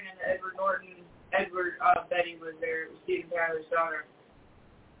there, and then Betty was there. It was Steven Tyler's daughter.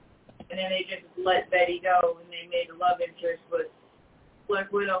 And then they just let Betty go, and they made a love interest with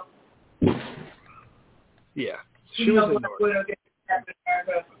Black Widow. Yeah. She was Black Widow gets Captain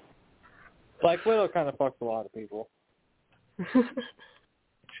America. Black Widow kind of fucks a lot of people.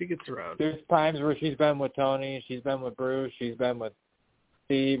 She gets around. There's times where she's been with Tony, she's been with Bruce, she's been with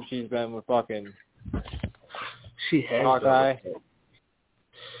Steve, she's been with fucking She has Hawkeye.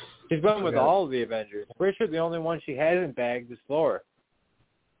 She's been with all of the Avengers. I'm pretty sure the only one she hasn't bagged is Thor.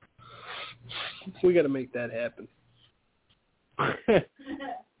 We got to make that happen. Kind of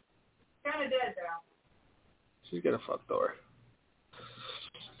dead now. She's got to fuck Thor.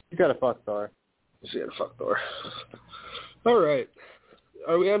 You gotta fuck Thor. She's got to fuck Thor. All right.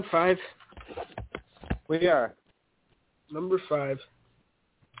 Are we on 5? We are. Number 5.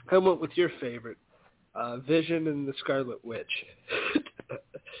 I went with your favorite, Vision and the Scarlet Witch.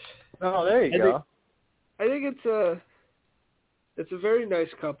 Oh, there you go. I think it's a very nice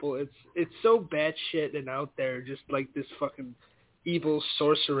couple. It's so batshit and out there, just like this fucking evil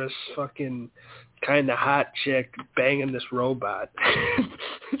sorceress, fucking kind of hot chick banging this robot.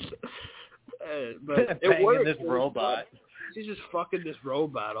 But it works. This robot. She's just fucking this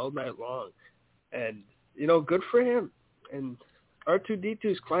robot all night long, and good for him. And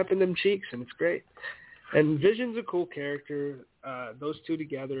R2-D2's clapping them cheeks, and it's great. And Vision's a cool character. Those two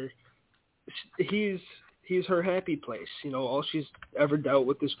together, he's her happy place. All she's ever dealt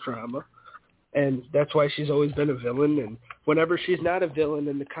with is trauma, and that's why she's always been a villain. And whenever she's not a villain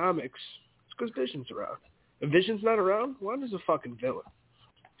in the comics, it's because Vision's around. If Vision's not around, Wanda's a fucking villain.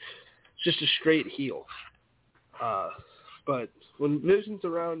 It's just a straight heel. But when Vision's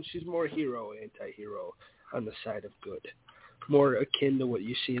around, she's more hero, anti-hero on the side of good. More akin to what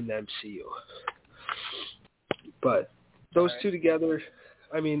you see in the MCU. But those two together,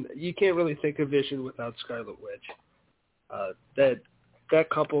 I mean, you can't really think of Vision without Scarlet Witch. That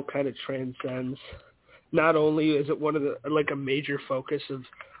couple kind of transcends. Not only is it one of a major focus of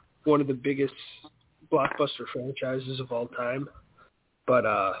one of the biggest blockbuster franchises of all time, but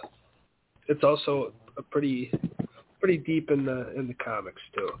it's also a pretty deep in the comics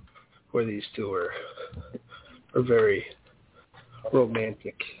too, where these two are very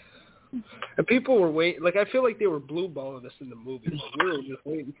romantic. And people were waiting. Like, I feel like they were blue balling us in the movie. Like, we were just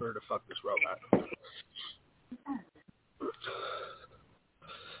waiting for her to fuck this robot.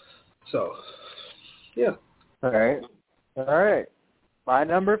 So, yeah. All right. My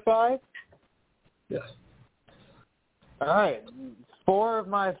number 5? Yeah. All right. 4 of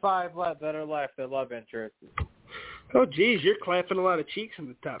my 5 that are left are love interests. Oh, geez, you're clapping a lot of cheeks in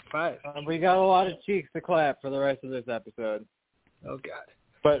the top 5. We got a lot of cheeks to clap for the rest of this episode. Oh, God.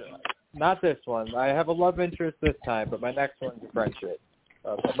 But not this one. I have a love interest this time, but my next one's a friendship.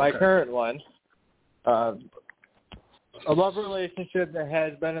 My current one, a love relationship that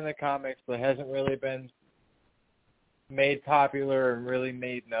has been in the comics but hasn't really been made popular and really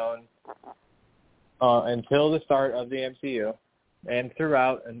made known until the start of the MCU and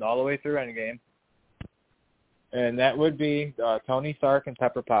throughout and all the way through Endgame. And that would be Tony Stark and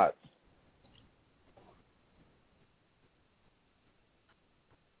Pepper Potts.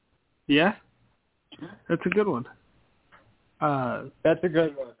 Yeah? That's a good one. That's a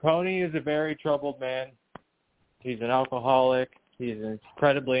good one. Tony is a very troubled man. He's an alcoholic. He's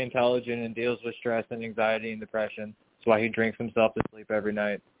incredibly intelligent and deals with stress and anxiety and depression. That's why he drinks himself to sleep every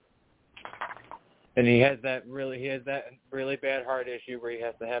night. And he has that really bad heart issue where he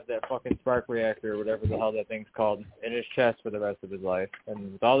has to have that fucking spark reactor or whatever the hell that thing's called in his chest for the rest of his life.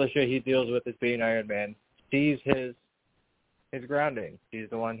 And with all the shit he deals with as being Iron Man, he's his grounding. He's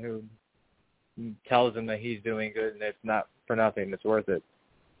the one who tells him that he's doing good and it's not for nothing. It's worth it.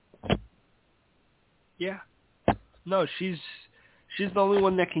 Yeah. No, she's the only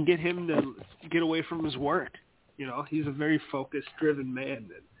one that can get him to get away from his work. You know, he's a very focused, driven man.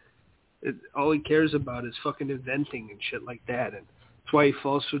 And all he cares about is fucking inventing and shit like that. And that's why he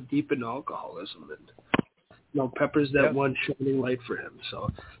falls so deep into alcoholism. And, you know, Pepper's that one shining light for him. So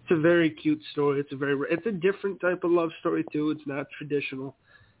it's a very cute story. It's a different type of love story, too. It's not traditional.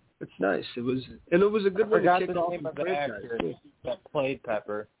 It's nice. It was a good way to kick off the franchise. That played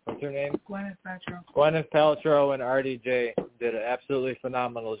Pepper. What's her name? Gwyneth Paltrow. Gwyneth Paltrow and RDJ did an absolutely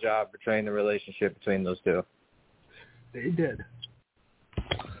phenomenal job portraying the relationship between those two. They did.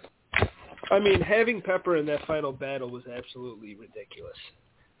 I mean, having Pepper in that final battle was absolutely ridiculous,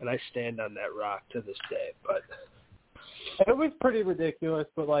 and I stand on that rock to this day. But it was pretty ridiculous,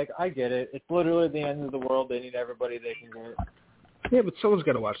 but like I get it. It's literally the end of the world. They need everybody they can get. Yeah, but someone's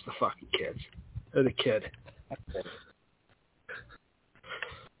got to watch the fucking kids. Or the kid.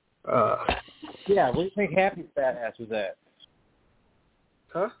 Yeah, where do you think Happy's fat ass was at?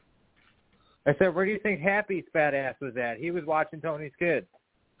 Huh? I said, where do you think Happy's fat ass was at? He was watching Tony's kid.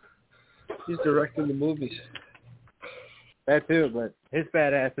 He's directing the movies. That too, but his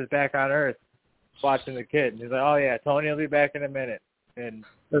fat ass is back on Earth watching the kid. And he's like, oh yeah, Tony will be back in a minute. And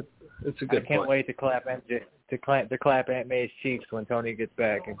that's a good I can't wait to clap Aunt May's cheeks when Tony gets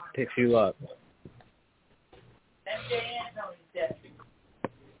back and picks you up.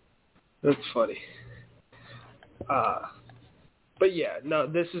 That's funny. But yeah, no,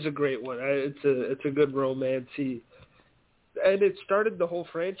 this is a great one. It's a good romance. And it started the whole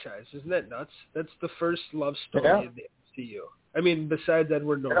franchise. Isn't that nuts? That's the first love story in the MCU. I mean, besides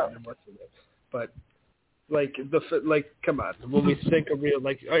Edward Norton and what's in it. But come on, when we think of real,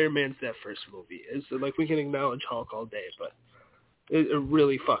 like Iron Man's that first movie, is like we can acknowledge Hulk all day, but it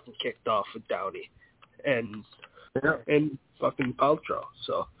really fucking kicked off with Downey and fucking Paltrow.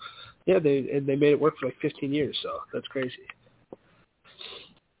 So yeah, they made it work for like 15 years. So that's crazy.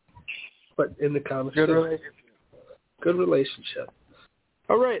 But in the comics, good relationship.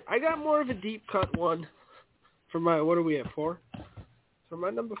 All right, I got more of a deep cut one for my. What are we at 4? For my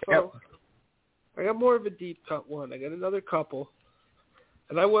number 4. Yep. I got more of a deep cut one. I got another couple,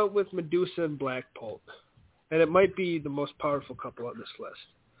 and I went with Medusa and Black Bolt, and it might be the most powerful couple on this list.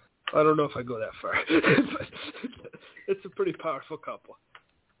 I don't know if I go that far, but it's a pretty powerful couple.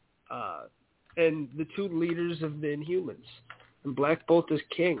 And the two leaders of the Inhumans, and Black Bolt is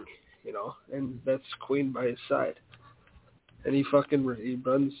king, you know, and that's Queen by his side, and he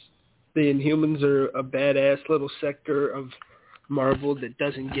runs. The Inhumans are a badass little sector of Marvel that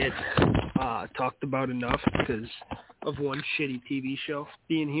doesn't get talked about enough because of one shitty TV show.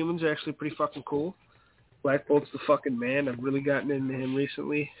 The Inhumans are actually pretty fucking cool. Black Bolt's the fucking man. I've really gotten into him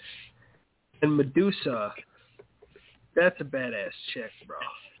recently. And Medusa, that's a badass chick, bro.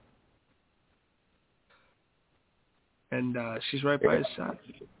 And she's right by his side.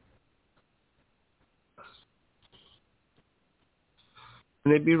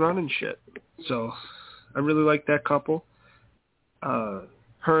 And they'd be running shit. So I really like that couple.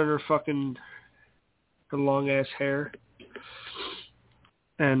 Her and her long ass hair,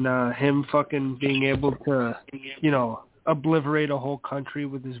 and him fucking being able to, you know, obliterate a whole country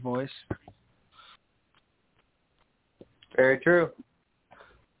with his voice. Very true.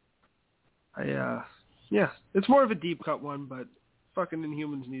 Yeah, it's more of a deep cut one, but fucking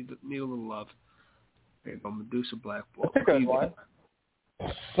Inhumans need a little love. There you go, Medusa, Black Bolt. That's a good one.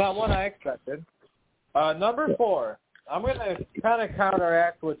 It's not one I expected. Number 4. I'm going to kind of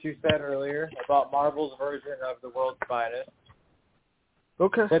counteract what you said earlier about Marvel's version of The World's Finest.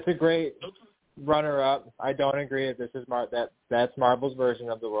 Okay. That's a great runner-up. I don't agree if this is that's Marvel's version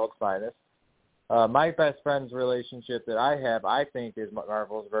of The World's Finest. My best friend's relationship that I have, I think, is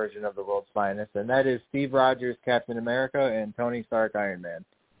Marvel's version of The World's Finest, and that is Steve Rogers, Captain America, and Tony Stark, Iron Man.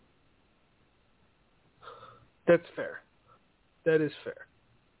 That's fair. That is fair.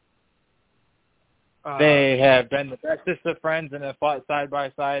 They have been the bestest of friends and have fought side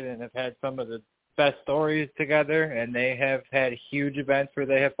by side and have had some of the best stories together, and they have had huge events where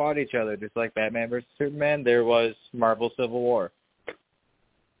they have fought each other, just like Batman versus Superman. There was Marvel Civil War.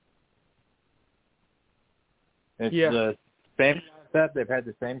 It's the same concept. They've had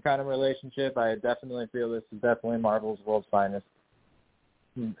the same kind of relationship. I definitely feel this is definitely Marvel's world's finest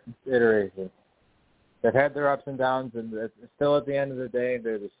iteration. They've had their ups and downs, and still at the end of the day,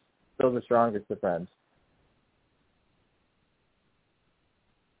 they're still the strongest of friends.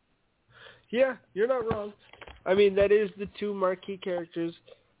 Yeah, you're not wrong. I mean, that is the two marquee characters.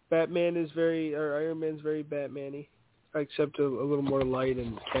 Iron Man's very Batman-y, except a little more light,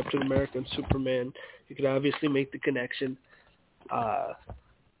 and Captain America and Superman. You could obviously make the connection. I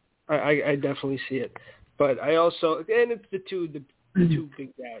definitely see it. But I also, and it's the two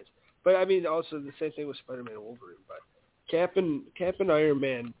big guys. But I mean, also the same thing with Spider-Man and Wolverine. But Cap and Iron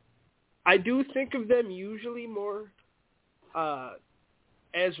Man, I do think of them usually more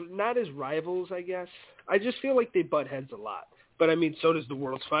as not as rivals, I guess. I just feel like they butt heads a lot. But I mean, so does the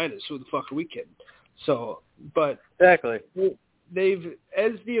world's finest. Who the fuck are we kidding? So, but exactly,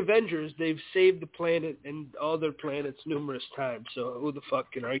 as the Avengers, they've saved the planet and all their planets numerous times. So who the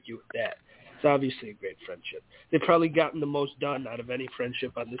fuck can argue with that? It's obviously a great friendship. They've probably gotten the most done out of any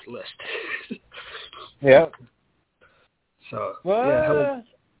friendship on this list. Yeah. So,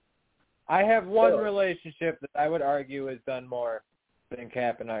 I have one relationship that I would argue has done more than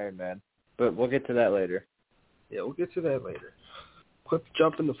Cap and Iron Man, but we'll get to that later. Yeah, we'll get to that later. Quit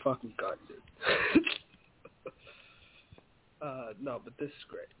jumping the fucking gun, dude. No, but this is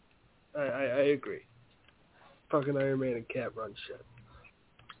great. I agree. Fucking Iron Man and Cap run shit.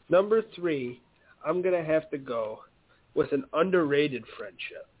 Number 3, I'm going to have to go with an underrated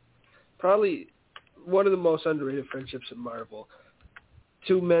friendship. Probably one of the most underrated friendships in Marvel.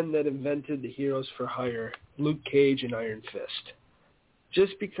 Two men that invented the heroes for hire, Luke Cage and Iron Fist.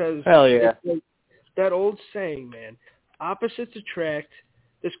 Just because hell yeah. Like that old saying, man, opposites attract.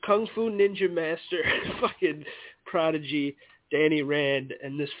 This Kung Fu Ninja Master fucking prodigy, Danny Rand,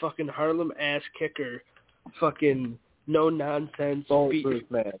 and this fucking Harlem ass kicker, fucking no nonsense,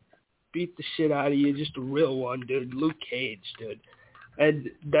 beat the shit out of you, just a real one, dude. Luke Cage, dude. And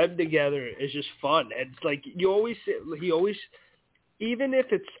them together is just fun. And it's like he always, even if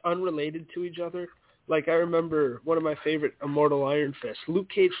it's unrelated to each other, like I remember one of my favorite Immortal Iron Fist, Luke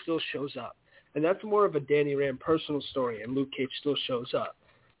Cage still shows up. And that's more of a Danny Rand personal story, and Luke Cage still shows up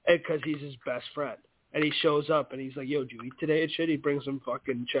because he's his best friend. And he shows up, and he's like, yo, did you eat today and shit? He brings him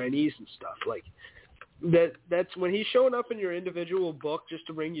fucking Chinese and stuff. Like, that's when he's showing up in your individual book just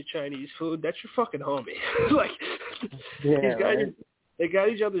to bring you Chinese food, that's your fucking homie. Like, yeah, they got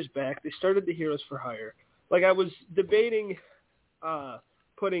each other's back. They started the Heroes for Hire. Like, I was debating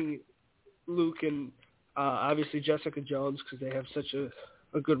putting Luke and obviously Jessica Jones because they have such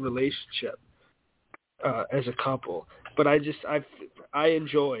a good relationship as a couple. But I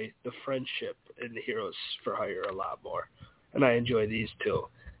enjoy the friendship in the Heroes for Hire a lot more. And I enjoy these two.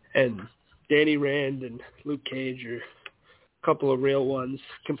 And Danny Rand and Luke Cage are a couple of real ones,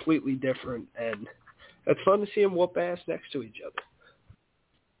 completely different. And it's fun to see them whoop ass next to each other.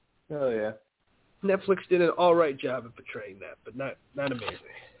 Oh, yeah. Netflix did an all right job of portraying that, but not amazing.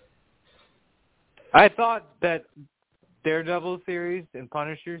 I thought that Daredevil series and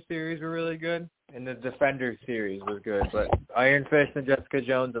Punisher series were really good, and the Defender series was good, but Iron Fist and Jessica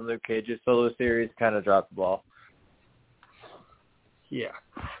Jones and Luke Cage's solo series kind of dropped the ball. Yeah.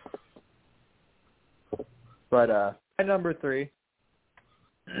 But at number 3,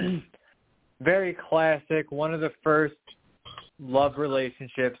 very classic, one of the first love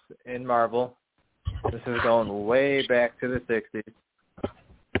relationships in Marvel. This is going way back to the 60s.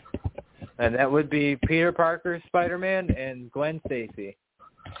 And that would be Peter Parker's Spider-Man and Gwen Stacy.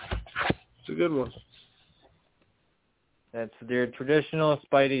 It's a good one. That's their traditional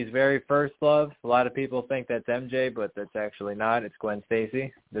Spidey's very first love. A lot of people think that's MJ, but that's actually not. It's Gwen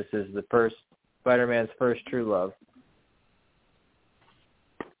Stacy. This is the first Spider-Man's first true love.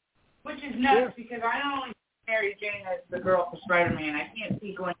 Which is nuts because I only see Mary Jane as the girl for Spider-Man. I can't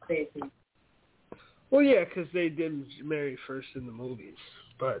see Gwen Stacy. Well, yeah, because they didn't marry first in the movies,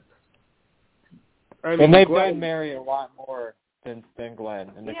 but I mean, and they've done marry a lot more than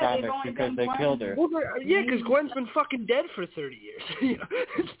Gwen in the comics because they killed her. Well, yeah, because Gwen's been fucking dead for 30 years.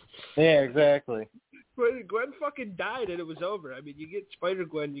 Yeah, exactly. Gwen fucking died and it was over. I mean, you get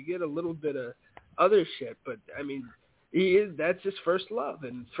Spider-Gwen, you get a little bit of other shit, but I mean, that's his first love,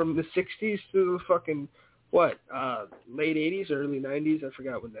 and from the 60s to the fucking late 80s, early 90s, I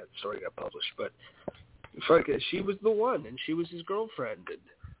forgot when that story got published, but she was the one, and she was his girlfriend,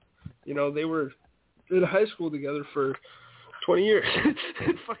 and they were in high school together for 20 years.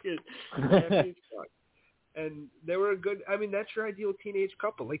 Fucking and they were a good, I mean, that's your ideal teenage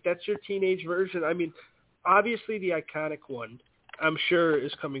couple. Like, that's your teenage version. I mean, obviously the iconic one, I'm sure,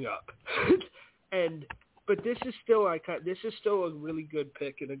 is coming up. but this is still a really good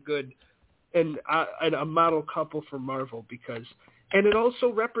pick and a model couple for Marvel and it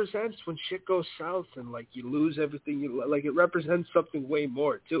also represents when shit goes south and like you lose everything like it represents something way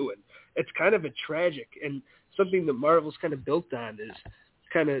more too, and it's kind of a tragic and something that Marvel's kind of built on is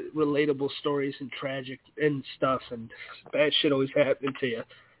kind of relatable stories and tragic and stuff and bad shit always happening to you,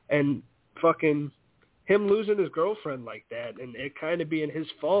 and fucking him losing his girlfriend like that and it kind of being his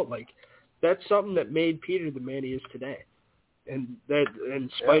fault, like that's something that made Peter the man he is today, and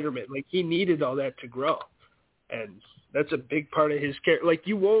Spider-Man, like he needed all that to grow, and that's a big part of his character. Like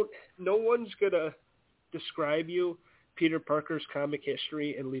no one's gonna describe you Peter Parker's comic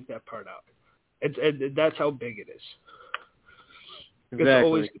history and leave that part out. That's how big it is. Exactly. It's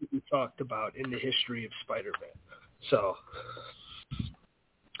always going to be talked about in the history of Spider-Man. So,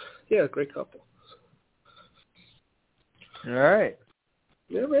 yeah, great couple. All right.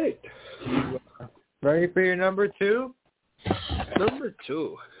 Yeah, right. Ready for your number 2? Number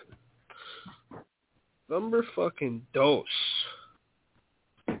 2. Number fucking dos.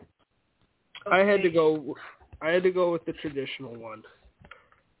 I had to go with the traditional one.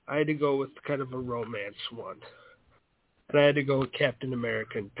 I had to go with kind of a romance one. And I had to go with Captain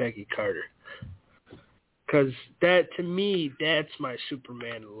America and Peggy Carter. Because that, to me, that's my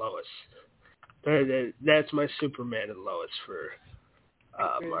Superman and Lois. That's my Superman and Lois for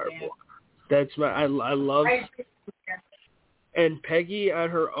Marvel. That's I love... And Peggy on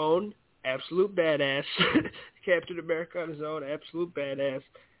her own, absolute badass. Captain America on his own, absolute badass.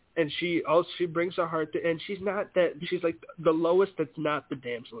 And she brings a heart to, and she's not that, she's like the Lois that's not the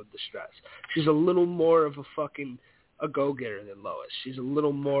damsel in distress. She's a little more of a go-getter than Lois. She's a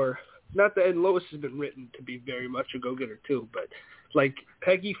little more, not that, and Lois has been written to be very much a go-getter too, but like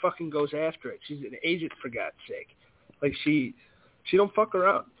Peggy fucking goes after it. She's an agent for God's sake. Like she don't fuck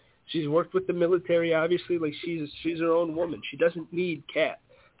around. She's worked with the military, obviously. Like she's her own woman. She doesn't need Cap,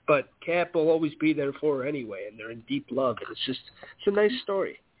 but Cap will always be there for her anyway, and they're in deep love. And it's a nice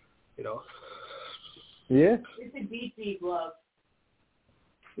story, you know. Yeah. It's a deep, deep love.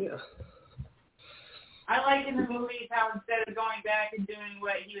 Yeah. I like in the movies how instead of going back and doing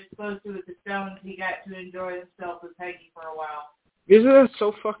what he was supposed to with the stones, he got to enjoy himself with Peggy for a while. Isn't that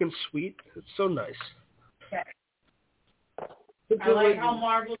so fucking sweet? It's so nice. Yeah. I like how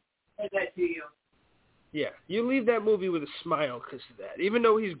Marvel said that to you. Yeah, you leave that movie with a smile because of that. Even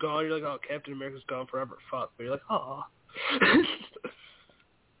though he's gone, you're like, oh, Captain America's gone forever. Fuck. But you're like, oh.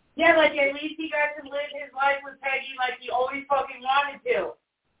 Yeah, like at least he got to live his life with Peggy like he always fucking wanted to.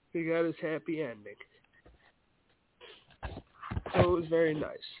 He got his happy ending. So it was very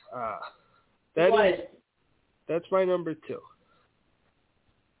nice. That's my number 2.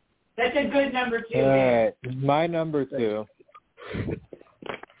 That's a good number 2. All right, my number 2,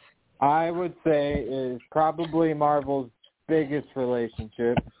 I would say, is probably Marvel's biggest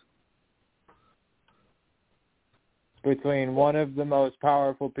relationship between one of the most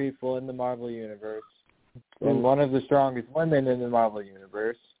powerful people in the Marvel Universe and one of the strongest women in the Marvel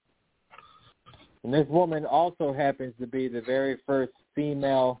Universe. And this woman also happens to be the very first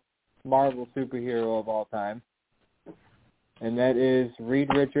female Marvel superhero of all time. And that is Reed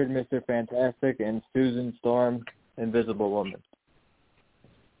Richard, Mr. Fantastic, and Susan Storm, Invisible Woman.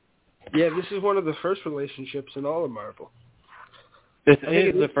 Yeah, this is one of the first relationships in all of Marvel. This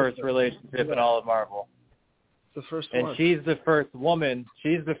is the first relationship in all of Marvel. The first one. And she's the first woman.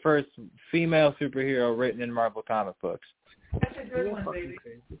 She's the first female superhero written in Marvel comic books. That's a good one, baby.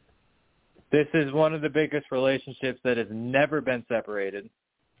 This is one of the biggest relationships that has never been separated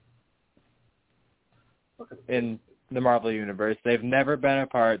in the Marvel Universe. They've never been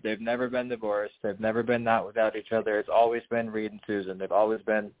apart. They've never been divorced. They've never been not without each other. It's always been Reed and Susan. They've always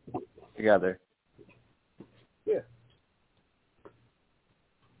been together. Yeah.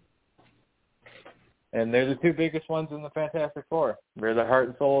 And they're the 2 biggest ones in the Fantastic Four. They're the heart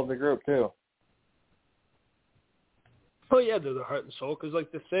and soul of the group, too. Oh, yeah, they're the heart and soul, because,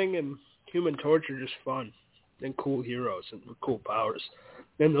 like, the Thing and Human Torch are just fun and cool heroes and with cool powers.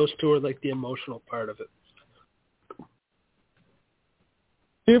 And those 2 are, like, the emotional part of it.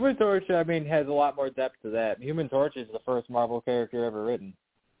 Human Torch, I mean, has a lot more depth to that. Human Torch is the first Marvel character ever written.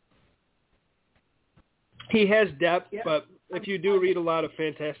 He has depth, but if you do read a lot of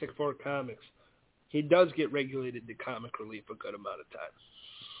Fantastic Four comics, he does get regulated to comic relief a good amount of times.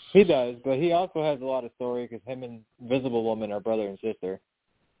 He does, but he also has a lot of story because him and Invisible Woman are brother and sister.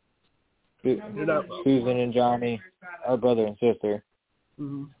 Susan and Johnny are brother and sister.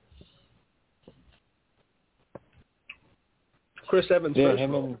 Mm-hmm. Chris Evans. Yeah,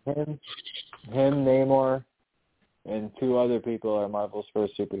 him, Namor, and 2 other people are Marvel's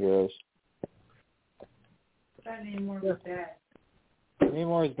first superheroes. Namor was that.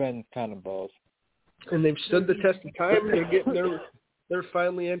 Namor's been kind of both. And they've stood the test of time. They're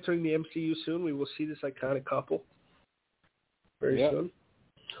finally entering the MCU soon. We will see this iconic couple very soon.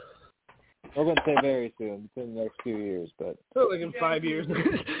 I wouldn't say very soon, within the next few years, but like in 5 years.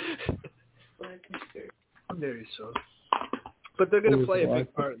 Very soon. But they're going to play a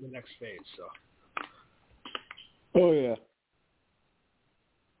big part in the next phase, so. Oh, yeah.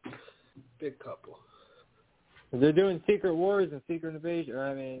 Big couple. They're doing Secret Wars and Secret Invasion.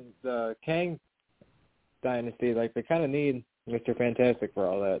 The Kang Dynasty. Like, they kind of need Mr. Fantastic for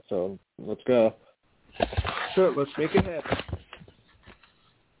all that, so let's go. Sure, let's make it happen.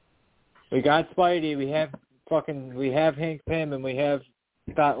 We got Spidey, we have Hank Pym, and we have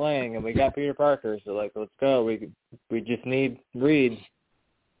Scott Lang, and we got Peter Parker, so, like, let's go. We just need Reed.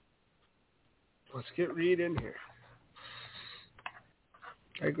 Let's get Reed in here.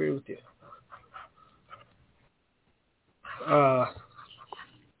 I agree with you. All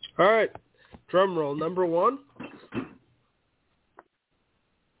right. Drum roll. Number 1.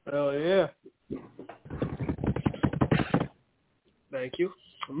 Hell yeah. Thank you.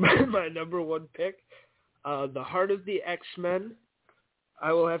 My number 1 pick, the Heart of the X-Men.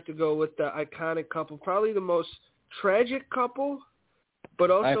 I will have to go with the iconic couple, probably the most tragic couple, but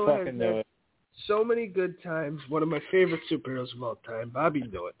also has had so many good times. One of my favorite superheroes of all time, Bobby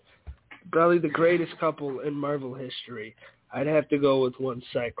knew it. Probably the greatest couple in Marvel history. I'd have to go with one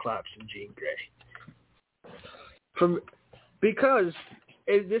Cyclops and Jean Grey. Because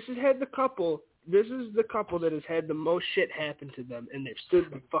this is the couple that has had the most shit happen to them, and they've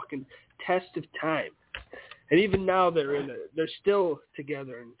stood the fucking test of time. And even now they're still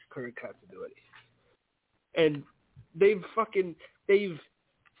together in current continuity. And they've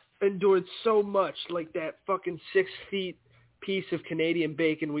endured so much, like that fucking 6 feet piece of Canadian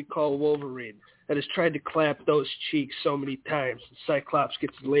bacon we call Wolverine that has tried to clap those cheeks so many times. Cyclops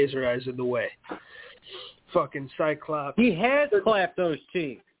gets his laser eyes in the way. Fucking Cyclops. He has clapped those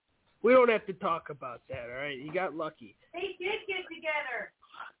cheeks. We don't have to talk about that, all right? He got lucky. They did get together.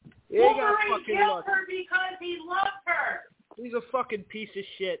 Wolverine killed her because he loved her. He's a fucking piece of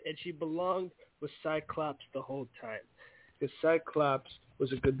shit, and she belonged with Cyclops the whole time. Because Cyclops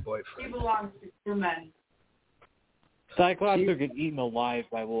was a good boyfriend. He belongs to 2 men. Cyclops will get eaten alive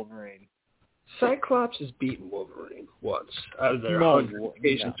by Wolverine. Cyclops has beaten Wolverine once out of their 100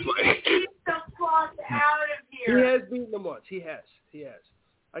 occasions. Get the fuck out of here. He has beaten them once. He has.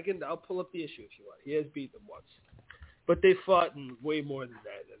 I'll pull up the issue if you want. He has beaten them once. But they fought in way more than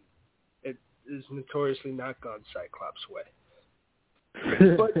that, and it is notoriously not gone Cyclops' way.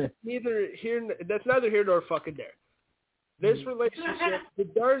 But that's neither here nor fucking there. This relationship,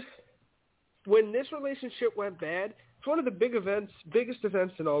 when this relationship went bad, it's one of the biggest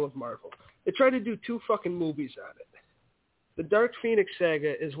events in all of Marvel. They tried to do 2 fucking movies on it. The Dark Phoenix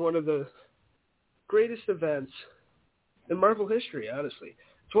saga is one of the greatest events in Marvel history, honestly.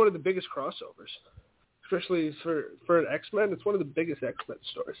 It's one of the biggest crossovers, especially for an X-Men. It's one of the biggest X-Men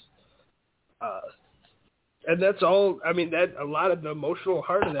stories. And that's all, that a lot of the emotional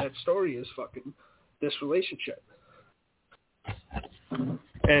heart of that story is fucking this relationship.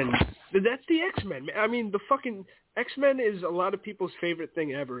 And that's the X-Men. The fucking X-Men is a lot of people's favorite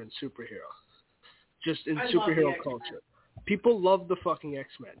thing ever in superhero. Just in superhero culture. People love the fucking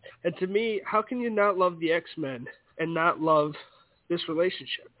X-Men. And to me, how can you not love the X-Men and not love this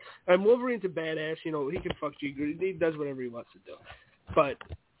relationship? And Wolverine's a badass. He can fuck Jean Grey. He does whatever he wants to do. But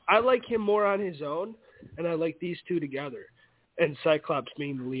I like him more on his own, and I like these 2 together. And Cyclops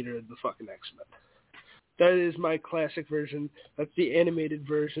being the leader of the fucking X-Men. That is my classic version. That's the animated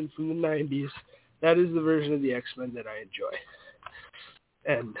version from the 90s. That is the version of the X-Men that I enjoy.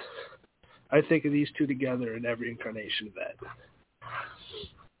 And I think of these 2 together in every incarnation of that.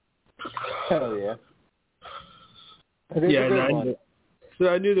 Hell yeah.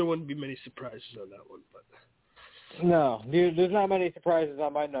 I knew there wouldn't be many surprises on that one. But no, there's not many surprises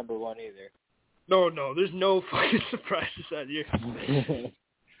on my number 1 either. No, there's no fucking surprises on you.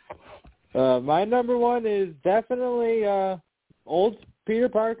 My number 1 is definitely old Peter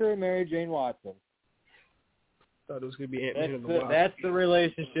Parker and Mary Jane Watson. Thought it was going to be Ant-Man and the Wasp. That's the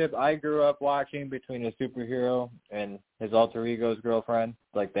relationship I grew up watching between a superhero and his alter ego's girlfriend.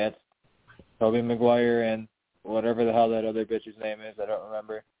 Like, that's Tobey Maguire and whatever the hell that other bitch's name is. I don't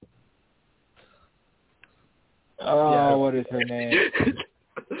remember. What is her name?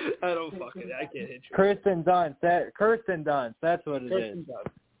 I can't hit you. Kirsten Dunst. That's what it is.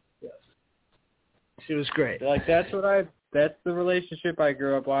 Yes. She was great. Like, that's the relationship I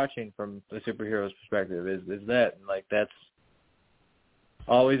grew up watching from the superhero's perspective, is that. And, like, that's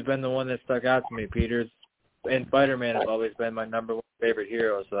always been the one that stuck out to me. Peter's and Spider-Man have always been my number one favorite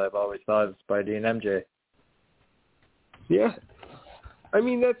hero, so I've always thought of Spidey and MJ. Yeah.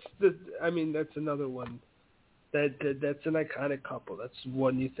 That's another one. That's an iconic couple. That's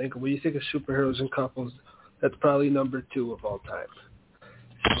one you think of. When you think of superheroes and couples, that's probably number 2 of all time.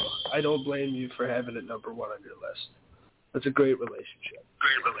 So I don't blame you for having it number 1 on your list. That's a great relationship.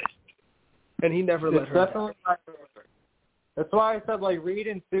 And he never let her down. That's why I said, Reed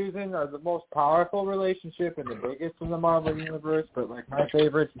and Susan are the most powerful relationship and the biggest in the Marvel Universe, but, my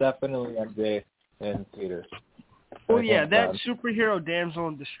favorite's definitely MJ and Peter. Well, yeah, that superhero damsel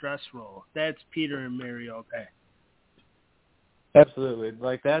in distress role, that's Peter and Mary all day. Absolutely.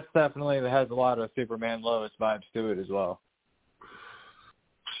 That's definitely has a lot of Superman Lois vibes to it as well.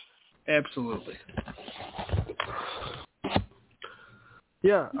 Absolutely.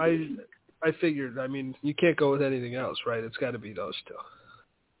 Yeah, I figured. You can't go with anything else, right? It's got to be those 2.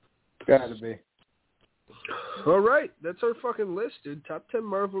 Got to be. All right. That's our fucking list, dude. Top 10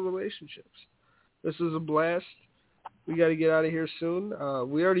 Marvel relationships. This is a blast. We got to get out of here soon.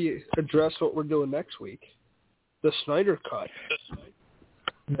 We already addressed what we're doing next week. The Snyder Cut.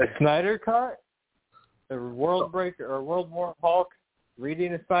 The Snyder Cut? The World War Hulk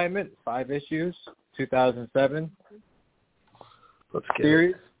reading assignment, 5 issues, 2007. Let's get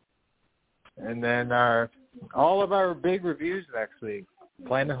series. And then all of our big reviews next week.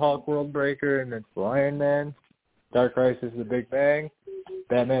 Planet Hulk, World Breaker, Invincible Iron Man, Dark Crisis, The Big Bang,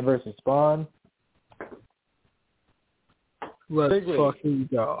 Batman vs. Spawn. Let's fucking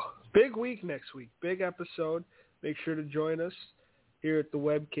go. Big week next week. Big episode. Make sure to join us here at the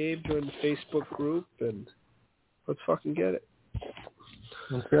Web Cave. Join the Facebook group, and let's fucking get it.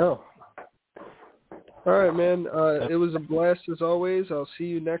 Let's go. All right, man. It was a blast as always. I'll see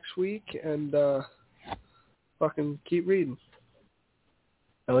you next week, and fucking keep reading.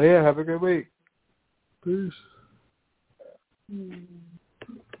 Hell yeah. Have a good week. Peace.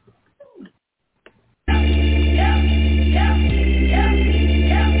 Yeah.